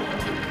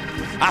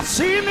 I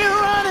see me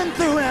running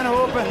through an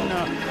open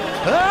door.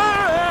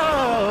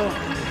 Oh,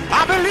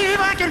 I believe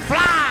I can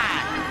fly.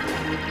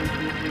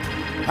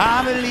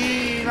 I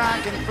believe I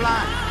can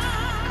fly.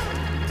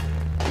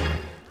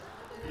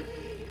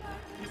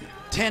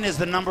 10 is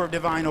the number of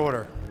divine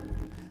order.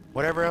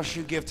 Whatever else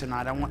you give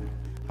tonight, I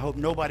hope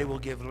nobody will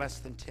give less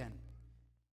than 10.